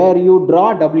experiment where you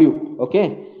draw w.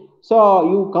 Okay, so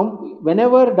you come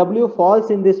whenever w falls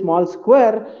in this small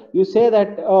square, you say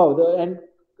that and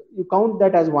you count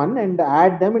that as 1 and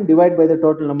add them and divide by the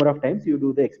total number of times you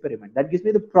do the experiment. That gives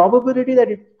me the probability that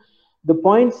the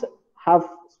points have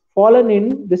fallen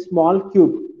in this small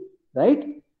cube,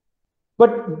 right?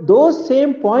 But those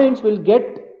same points will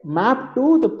get mapped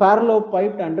to the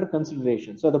parallelepiped under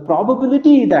consideration. So the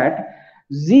probability that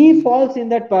z falls in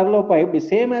that parallelepiped is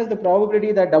same as the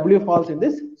probability that w falls in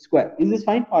this square. Is this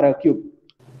fine, or a cube?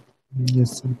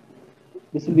 Yes, sir.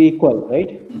 This will be equal,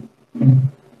 right?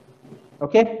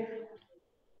 Okay.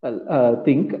 Well,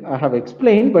 think I have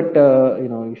explained, but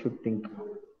you should think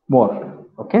more.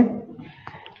 Okay.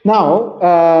 Now,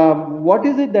 what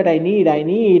is it that I need? I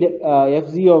need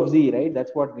fz of z, right?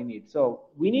 That's what we need. So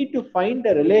we need to find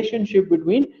the relationship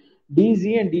between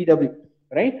dz and dw,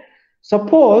 right?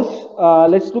 Suppose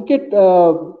let's look at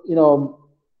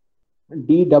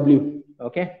dw.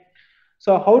 Okay.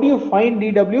 So how do you find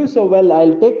dw? So well,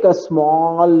 I'll take a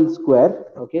small square.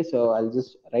 Okay. So I'll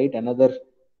just write another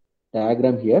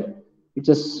diagram here. It's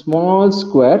a small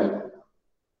square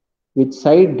with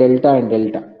side delta and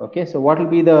delta. Okay, so what will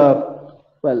be the,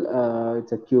 well,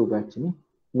 it's a cube actually,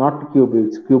 not cube,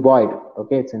 it's cuboid.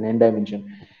 Okay, it's an n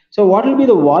dimension. So what will be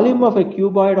the volume of a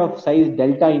cuboid of size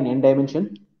delta in n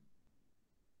dimension?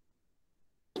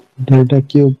 Delta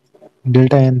cube,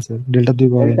 delta n, sir. Delta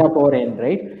power n,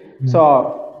 right?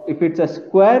 So if it's a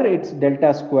square, it's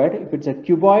delta squared. If it's a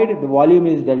cuboid, the volume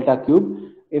is delta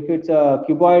cube. If it's a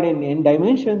cuboid in n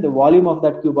dimension, the volume of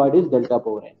that cuboid is delta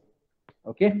power n.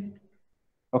 Okay.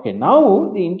 Okay,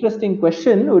 now the interesting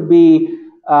question would be,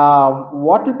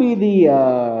 what will be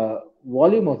the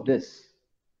volume of this?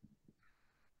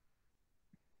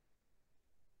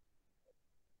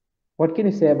 What can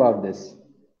you say about this?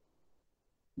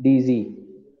 dz.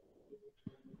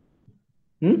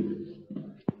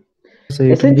 So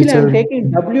essentially, I'm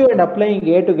taking w and applying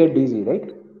a to get dz, right?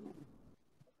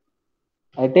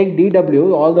 I take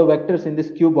dw, all the vectors in this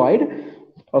cuboid.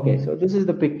 Okay, so this is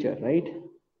the picture, right?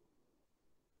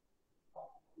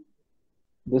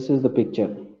 This is the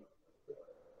picture.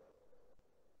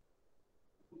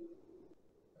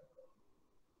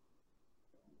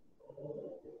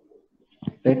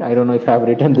 Right? I don't know if I have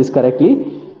written this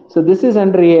correctly. So this is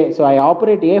under A. So I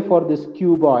operate A for this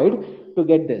cuboid to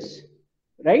get this.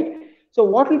 Right? So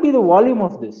what will be the volume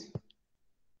of this?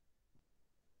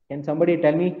 Can somebody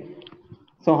tell me?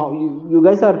 So how you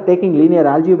guys are taking linear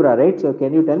algebra, right? So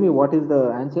can you tell me what is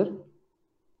the answer?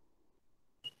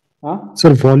 Huh?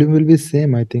 Sir, volume will be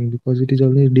same, I think, because it is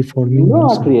only deforming Not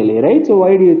also. really, right? So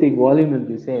why do you think volume will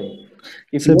be same?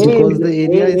 If Sir, A because is, the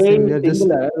area is same, we A are is just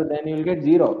singular, then you'll get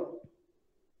 0.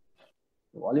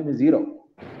 The volume is 0.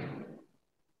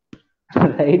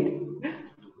 Right?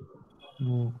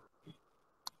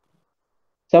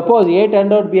 Suppose A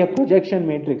turned out to be a projection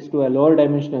matrix to a lower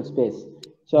dimensional space.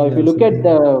 So if you yeah, look so at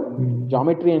the then,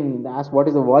 geometry and ask what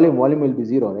is the volume, volume will be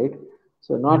 0, right?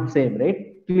 So not same, right?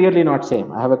 Clearly not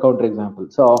same. I have a counter example.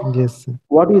 So yes, sir.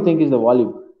 what do you think is the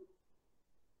volume?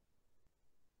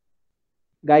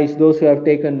 Guys, those who have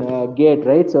taken gate,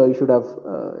 right? So you should have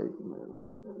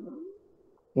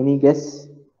any guess,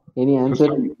 any So answer?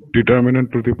 some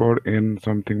determinant to the power n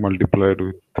something multiplied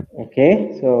with.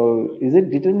 Okay, so is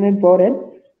it determinant power n?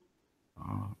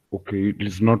 Okay, it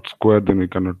is not square, then we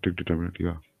cannot take determinant.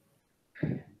 Yeah.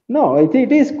 No, it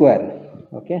is square.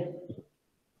 Okay,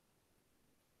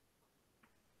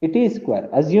 it is square.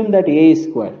 Assume that A is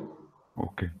square.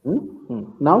 Okay.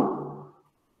 Now,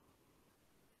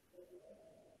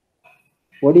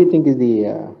 what do you think is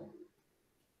the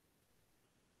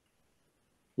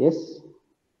yes?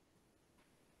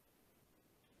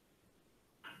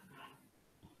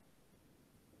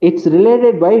 It's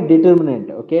related by determinant,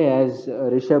 okay, as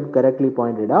Rishabh correctly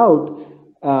pointed out.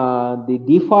 The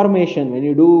deformation, when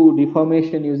you do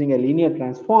deformation using a linear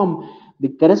transform, the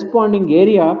corresponding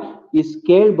area is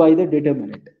scaled by the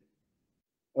determinant.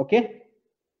 Okay,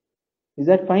 is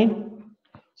that fine?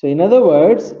 So in other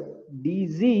words,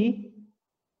 dz,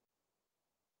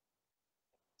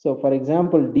 so for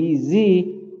example,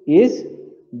 dz is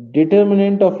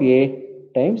determinant of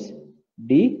A times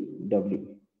dw.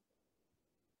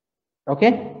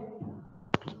 Okay,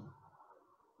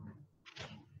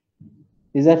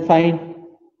 is that fine?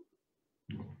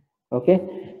 Okay,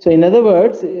 so in other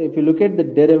words, if you look at the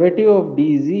derivative of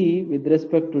dz with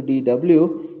respect to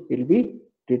dw, it will be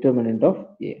determinant of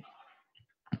A.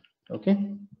 Okay,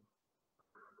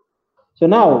 so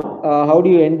now how do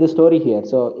you end the story here?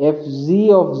 So fz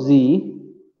of z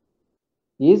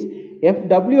is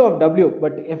fw of w,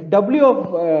 but fw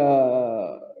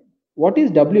of what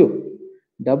is w?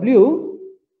 W,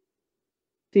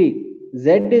 see, z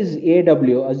is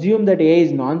aw. Assume that A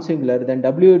is non-singular, then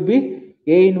w would be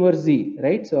A inverse z,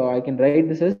 right? So I can write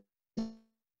this as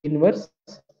inverse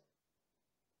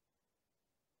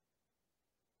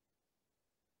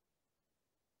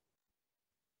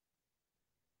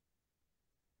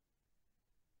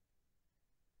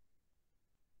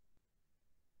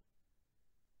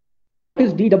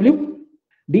is dw.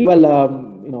 D, well,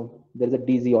 there's a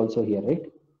dz also here, right?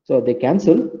 So they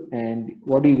cancel, and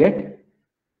what do you get?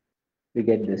 We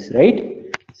get this, right?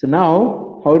 So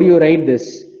now, how do you write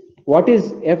this? What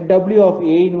is fw of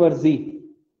A inverse z?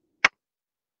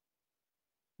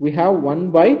 We have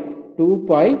 1 by 2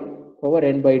 pi over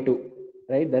n by 2,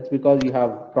 right? That's because you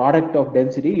have product of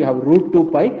density, you have root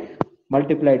 2 pi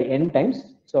multiplied n times,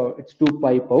 so it's 2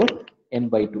 pi power n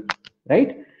by 2,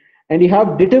 right? And you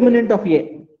have determinant of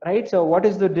A, right? So what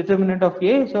is the determinant of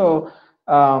A? So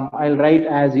I'll write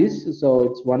as is, so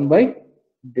it's 1 by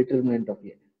determinant of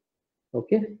A.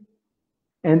 Okay,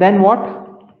 and then what?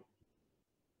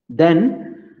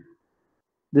 Then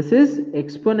this is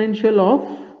exponential of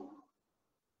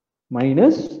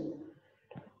minus,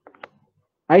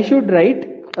 I should write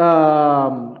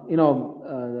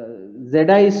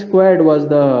zi squared was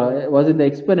in the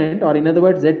exponent, or in other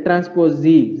words z transpose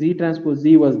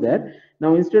z was there.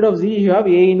 Now instead of z you have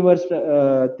A inverse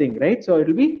thing, right? So it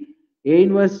will be A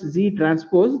inverse z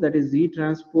transpose, that is z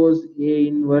transpose A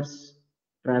inverse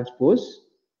transpose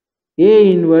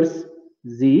A inverse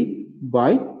z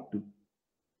by 2.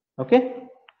 Okay,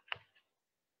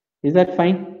 is that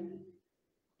fine?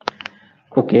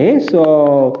 Okay,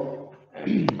 so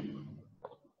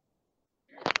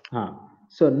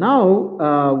so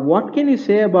now what can you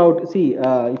say about, see,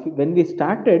 when we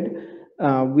started,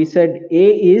 we said A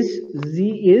is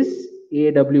z is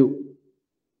aw,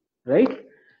 right?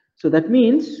 So that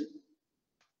means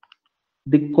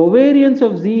the covariance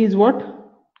of z is what?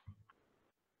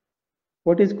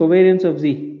 What is covariance of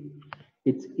z?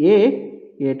 It's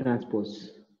A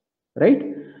transpose,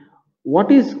 right?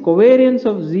 What is covariance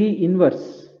of z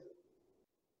inverse?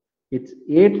 It's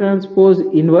A transpose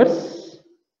inverse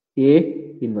A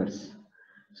inverse.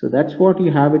 So that's what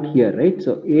you have it here, right?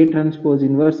 So A transpose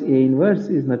inverse A inverse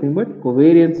is nothing but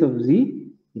covariance of Z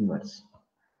inverse.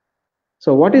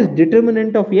 So what is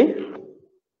determinant of A?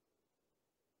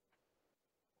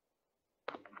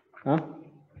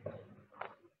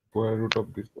 Square root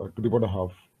of this to the power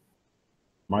half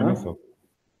minus half.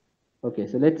 Okay,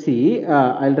 so let's see.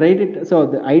 I'll write it. So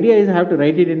the idea is I have to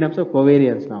write it in terms of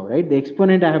covariance now, right? The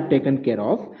exponent I have taken care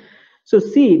of. So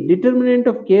see, determinant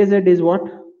of kz is what?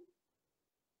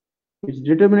 It's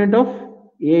determinant of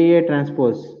AA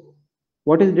transpose.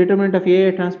 What is determinant of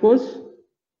AA transpose?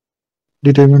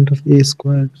 Determinant of A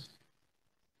squared.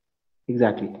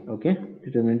 Exactly. Okay.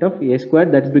 Determinant of A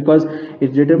squared. That's because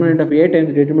it's determinant of A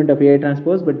times determinant of A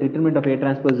transpose, but determinant of A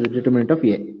transpose is determinant of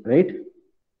A, right?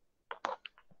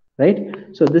 Right.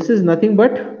 So this is nothing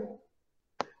but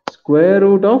square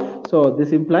root of, so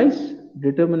this implies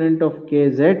determinant of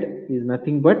kz is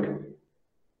nothing but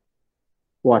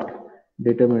what?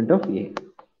 Determinant of A,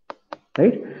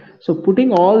 right? So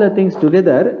putting all the things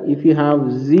together, if you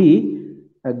have Z,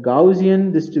 a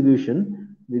Gaussian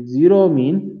distribution with zero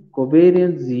mean,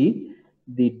 covariance Z,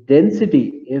 the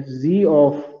density Fz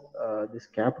of this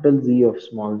capital Z of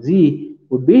small z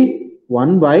would be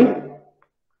 1 by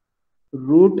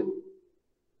root,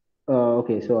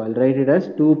 okay, so I'll write it as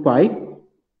 2 pi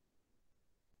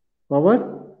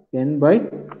power n by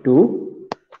 2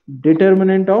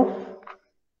 determinant of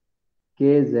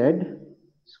kz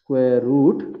square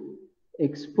root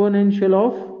exponential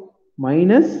of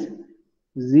minus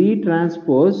z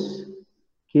transpose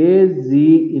kz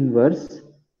inverse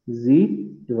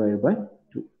z divided by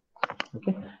 2.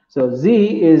 Okay, so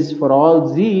z is for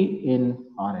all z in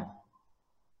Rn.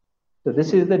 So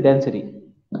this is the density.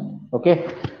 Okay,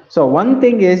 so one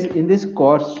thing is, in this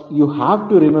course you have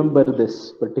to remember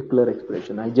this particular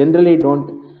expression. I generally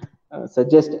don't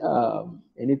suggest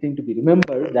anything to be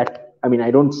remembered, that I mean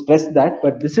I don't stress that,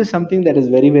 but this is something that is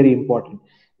very, very important.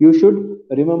 You should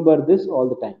remember this all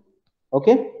the time.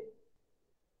 Okay,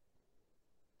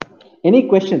 any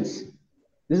questions?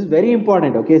 This is very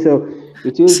important. Okay, so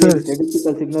it's used in Sir,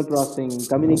 statistical signal processing,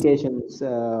 communications,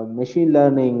 machine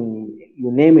learning,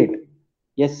 you name it.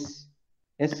 Yes,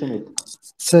 yes, Sumit.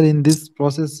 sir, in this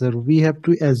process, sir, we have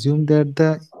to assume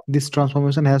that this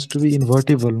transformation has to be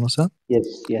invertible, no, sir? Yes,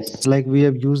 yes, Like we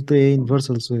have used the A inverse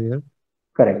also here.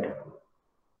 correct,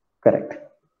 correct.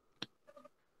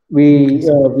 Okay,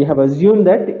 sir. We have assumed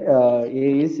that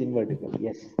A is invertible.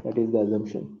 Yes, that is the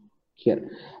assumption here.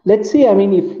 Let's see. I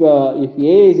mean, if A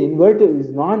is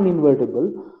non-invertible,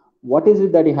 what is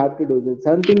it that you have to do? There's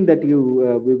something that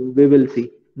we will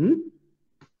see.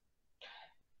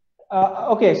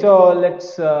 Okay, so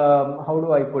let's. How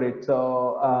do I put it? So.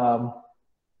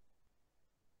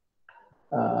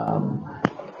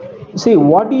 See,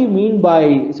 what do you mean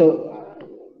by, so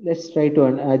let's try to,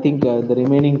 I think the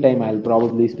remaining time I'll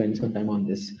probably spend some time on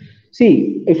this.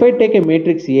 See, if I take a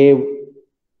matrix A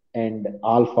and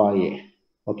alpha A,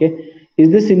 okay, is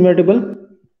this invertible?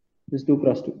 This 2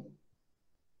 cross 2.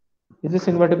 Is this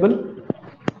invertible?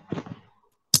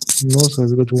 No, sir,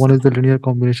 because one is the linear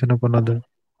combination of another.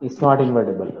 It's not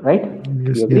invertible, right?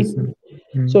 Yes, You agree? yes,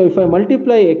 sir. So if I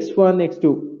multiply x1,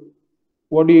 x2,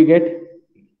 what do you get?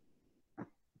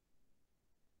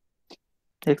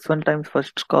 x1 times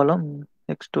first column,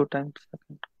 x2 times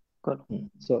second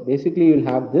column. So basically you'll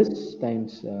have this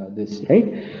times this,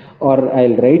 right? Or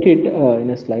I'll write it in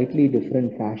a slightly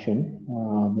different fashion.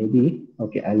 Maybe,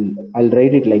 okay, I'll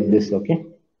write it like this, okay?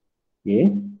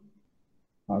 A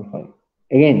alpha.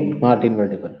 Again, not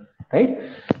invertible, right?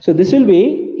 So this will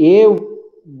be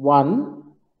A1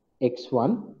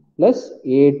 x1 plus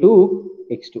A2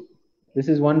 x2. This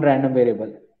is one random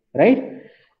variable, right?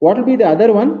 What will be the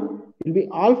other one? It will be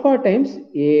alpha times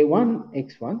A1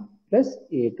 x1 plus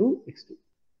A2 x2.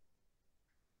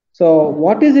 So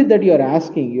what is it that you are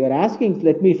asking? You are asking,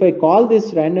 let me, if I call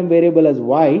this random variable as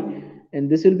y, and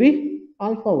this will be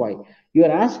alpha y. You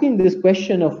are asking this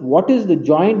question of what is the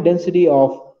joint density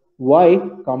of y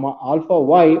comma alpha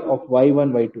y of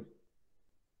y1 y2.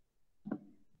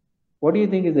 What do you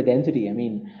think is the density? I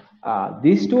mean,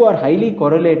 these two are highly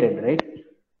correlated, right?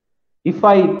 If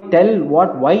I tell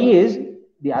what y is,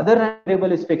 the other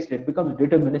variable is fixed, it becomes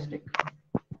deterministic,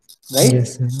 right?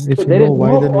 Yes, sir. So If you there is know why,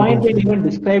 no then you point can in say. even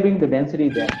describing the density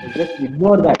there. So just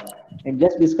ignore that and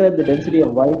just describe the density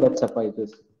of y, that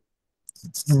suffices.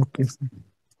 Okay, sir.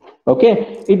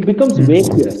 Okay, it becomes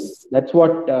vacuous. That's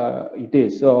what it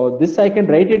is. So this I can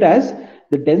write it as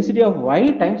the density of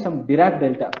y times some Dirac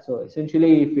delta. So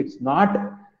essentially, if it's not,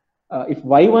 if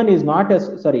y1 is not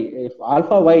as, sorry, if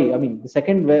alpha y, I mean the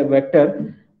second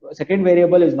vector, second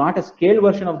variable is not a scaled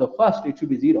version of the first, it should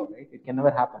be 0, right? It can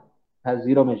never happen. It has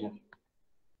 0 measure.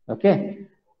 Okay.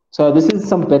 So this is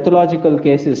some pathological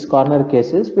cases, corner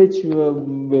cases, which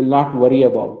will not worry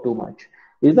about too much.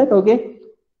 Is that okay?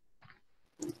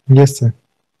 Yes, sir.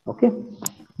 Okay.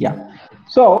 Yeah.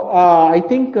 So I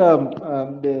think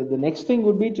the next thing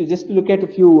would be to just look at a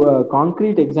few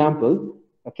concrete examples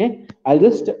Okay, I'll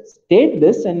just state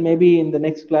this, and maybe in the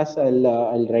next class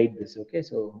I'll write this. Okay,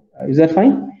 so is that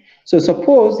fine? So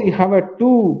suppose you have a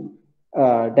two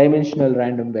dimensional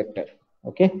random vector.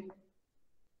 Okay,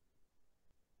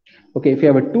 if you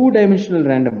have a two-dimensional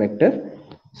random vector,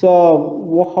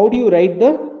 so how do you write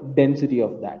the density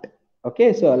of that?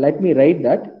 Okay, so let me write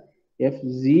that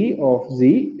fz of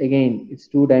z, again it's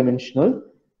two-dimensional.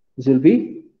 This will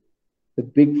be the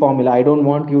big formula. I don't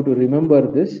want you to remember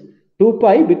this 2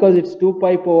 pi, because it's 2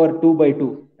 pi power 2 by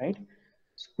 2, right?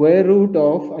 Square root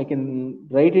of, I can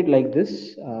write it like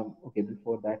this. Okay,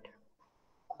 before that,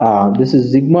 this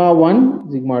is sigma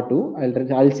 1, sigma 2.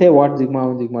 I'll say what sigma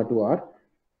 1, sigma 2 are.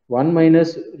 1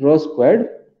 minus rho squared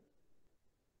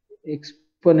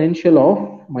exponential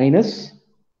of minus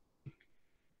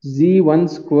z1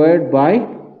 squared by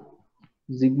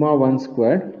sigma 1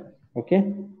 squared,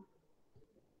 okay,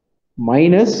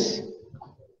 minus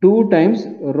 2 times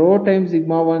rho times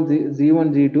sigma 1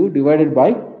 z1 z2 divided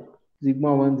by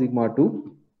sigma 1 sigma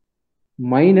 2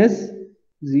 minus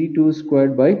z2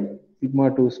 squared by sigma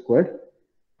 2 squared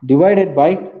divided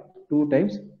by 2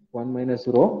 times 1 minus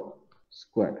rho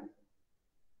squared.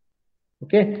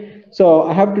 Okay, so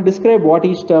I have to describe what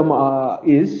each term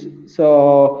is.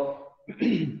 So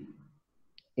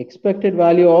expected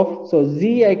value of, so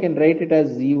z, I can write it as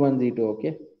z1 z2.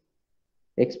 Okay,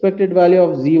 expected value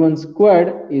of z1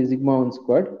 squared is sigma 1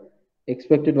 squared.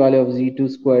 Expected value of z2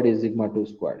 squared is sigma 2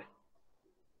 squared.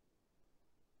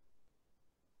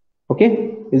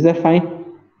 Okay, is that fine?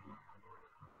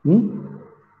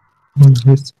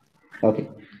 Yes. Okay,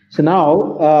 so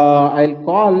now I'll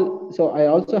call, so I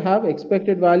also have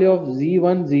expected value of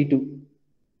z1 z2.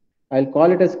 I'll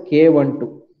call it as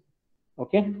k12.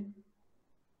 Okay,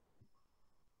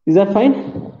 is that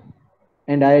fine?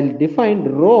 And I'll define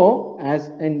rho as,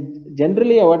 and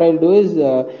generally what I'll do is,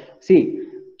 see,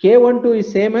 k12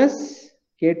 is same as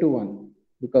k21,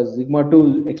 because sigma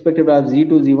 2 expected value of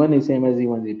z2 z1 is same as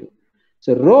z1 z2.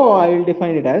 So rho, I will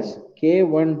define it as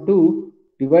k12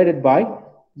 divided by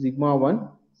sigma 1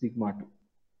 sigma 2.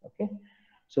 Okay,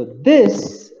 so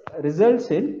this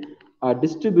results in a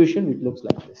distribution which looks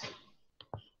like this.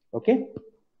 Okay,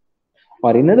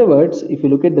 or in other words, if you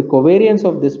look at the covariance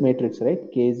of this matrix, right,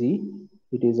 kz,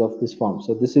 it is of this form.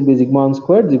 So this will be sigma 1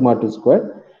 squared, sigma 2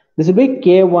 squared. This will be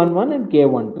k11 and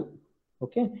k12.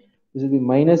 Okay, this will be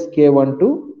minus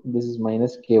k12. This is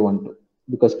minus k12,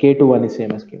 because k21 is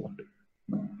same as k12.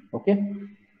 Okay,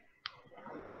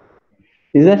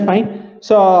 is that fine?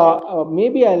 So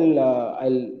maybe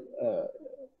I'll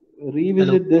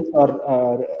revisit this,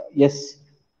 or yes.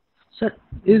 Sir,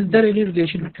 is there any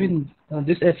relation between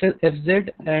this fz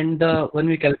and the one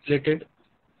we calculated?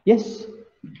 Yes,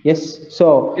 yes.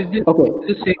 So Is this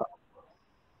okay. same?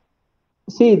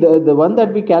 See, the one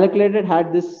that we calculated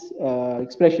had this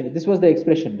expression. This was the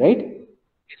expression, right?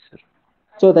 Yes, sir.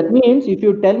 So that means if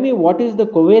you tell me what is the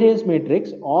covariance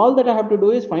matrix, all that I have to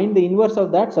do is find the inverse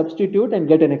of that, substitute, and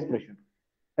get an expression,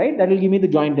 right? That will give me the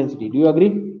joint density. Do you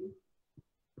agree?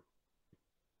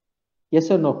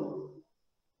 Yes or no?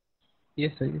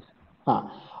 Yes, sir. Yes.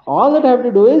 All that I have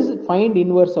to do is find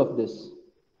inverse of this.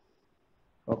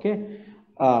 Okay.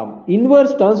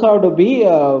 Inverse turns out to be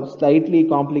slightly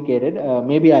complicated.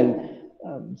 Maybe I'll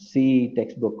see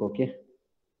textbook. Okay.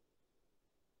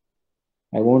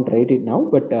 I won't write it now,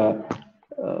 but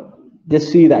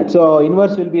just see that. So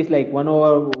inverse will be like 1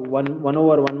 over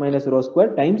 1 minus rho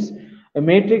squared times a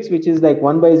matrix which is like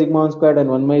 1 by sigma 1 squared and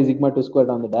 1 by sigma 2 squared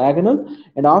on the diagonal,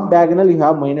 and off diagonal you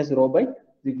have minus rho by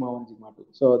sigma 1 sigma 2.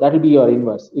 So that will be your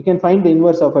inverse. You can find the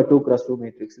inverse of a 2x2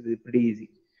 matrix. It is pretty easy,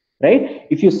 right?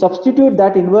 If you substitute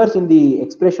that inverse in the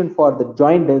expression for the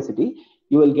joint density,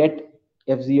 you will get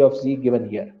fz of z given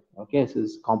here. Okay, this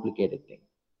is complicated thing.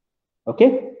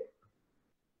 Okay,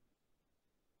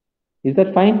 is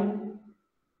that fine?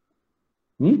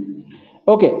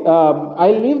 Okay,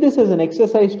 I'll leave this as an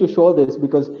exercise to show this,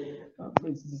 because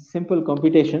it's a simple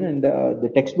computation, and the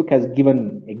textbook has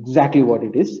given exactly what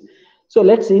it is. So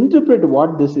let's interpret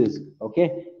what this is.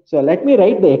 Okay, so let me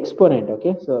write the exponent.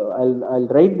 Okay, so I'll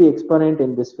write the exponent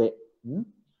in this way.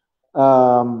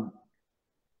 I'm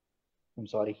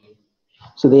sorry.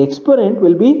 So the exponent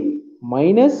will be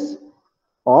minus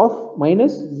of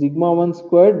minus sigma 1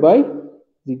 squared by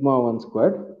sigma 1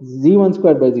 squared, z1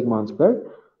 squared by sigma 1 squared,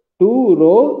 2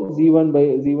 rho z1 by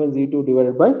z1 z2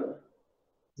 divided by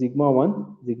sigma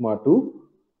 1 sigma 2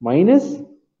 minus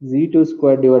z2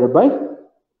 squared divided by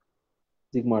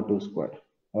sigma 2 squared.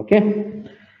 Okay,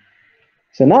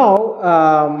 so now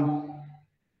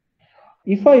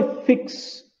if I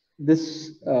fix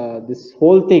this this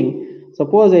whole thing,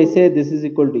 suppose I say this is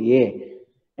equal to a,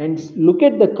 and look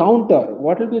at the counter.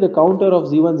 What will be the counter of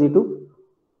Z1, Z2?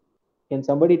 Can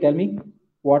somebody tell me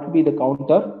what will be the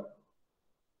counter?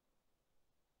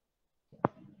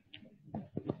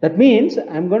 That means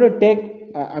I'm going to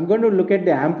take, I'm going to look at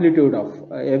the amplitude of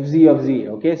Fz of Z.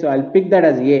 Okay, so I'll pick that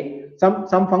as A,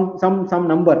 some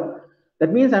number.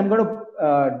 That means I'm going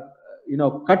to,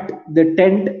 cut the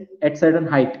tent at certain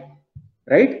height,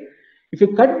 right? If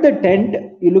you cut the tent,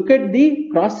 you look at the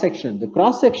cross section. The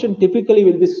cross section typically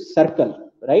will be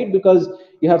circle, right? Because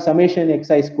you have summation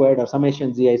xi squared or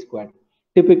summation zi squared,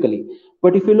 typically.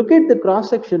 But if you look at the cross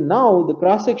section now, the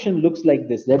cross section looks like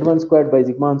this: z1 squared by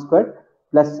sigma 1 squared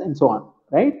plus and so on,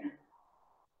 right?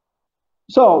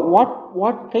 So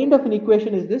what kind of an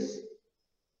equation is this?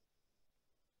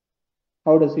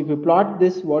 How does, if you plot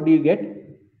this, what do you get?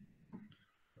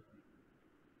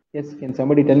 Yes, can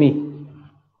somebody tell me?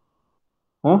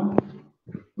 Huh?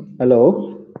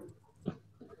 Hello?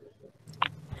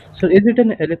 So is it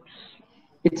an ellipse?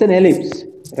 It's an ellipse,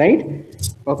 right?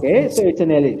 Okay, so it's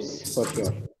an ellipse for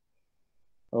sure.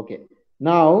 Okay.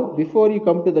 Now, before you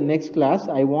come to the next class,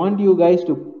 I want you guys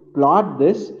to plot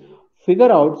this,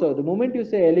 figure out. So the moment you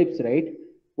say ellipse, right?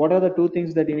 What are the two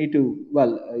things that you need to,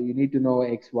 well, you need to know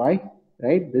x, y,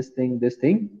 right? This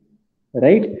thing,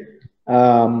 right?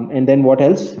 And then what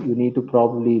else? You need to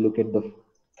probably look at the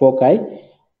foci,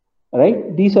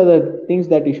 right? These are the things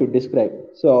that you should describe.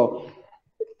 So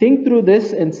think through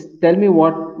this and tell me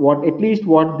what at least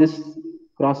what this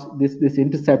this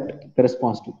intercept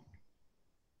corresponds to.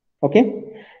 Okay,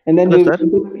 and then Hello, we sir.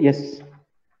 will, yes.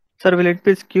 Sir, will it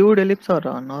be skewed ellipse or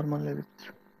a normal ellipse?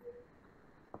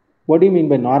 What do you mean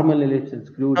by normal ellipse and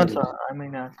skewed No, ellipse? sir. I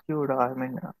mean skewed. I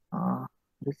mean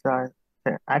this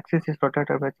axis is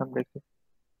rotated by some degree.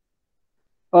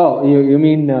 Oh, you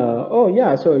mean oh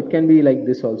yeah, so it can be like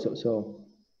this also. So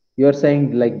you're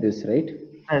saying like this, right?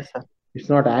 Yes, sir. It's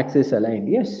not axis aligned.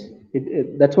 Yes,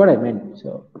 that's what I meant.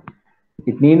 So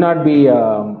it need not be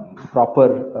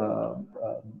proper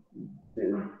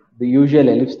the usual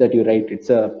ellipse that you write. It's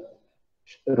a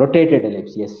rotated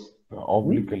ellipse. Yes.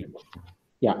 Oblique ellipse.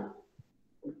 Yeah.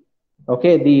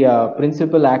 Okay. The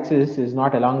principal axis is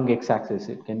not along x-axis.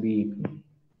 It can be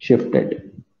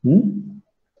shifted.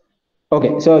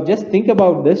 Okay. So just think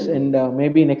about this, and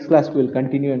maybe next class we'll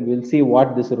continue and we'll see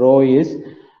what this rho is.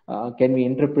 Can we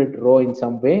interpret rho in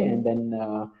some way? And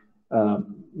then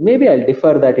maybe I'll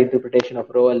defer that interpretation of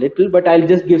rho a little, but I'll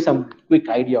just give some quick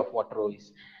idea of what rho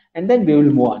is, and then we will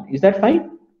move on. Is that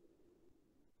fine?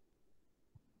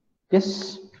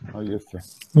 Yes. Yes, sir.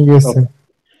 Yes, Okay. sir.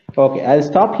 Okay, I'll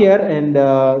stop here, and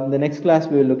in the next class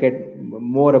we will look at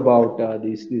more about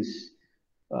these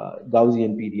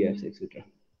Gaussian PDFs, etc.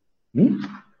 Okay.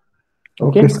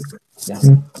 Okay, sir.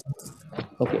 Yeah.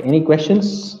 Okay. Any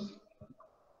questions?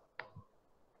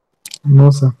 No,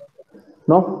 sir.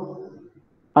 No.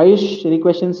 Ayush, any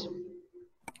questions?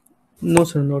 No,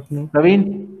 sir, not no.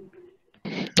 Naveen,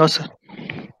 No, sir.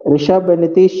 Rishabh, and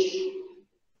Nitish.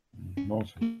 No,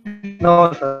 sir.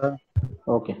 No, sir.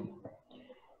 Okay.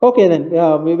 Okay, then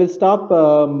we will stop.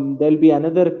 There'll be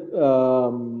another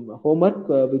homework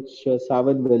which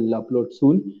Savan will upload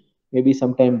soon, maybe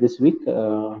sometime this week.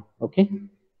 Okay.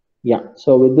 Yeah.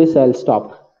 So with this, I'll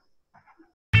stop.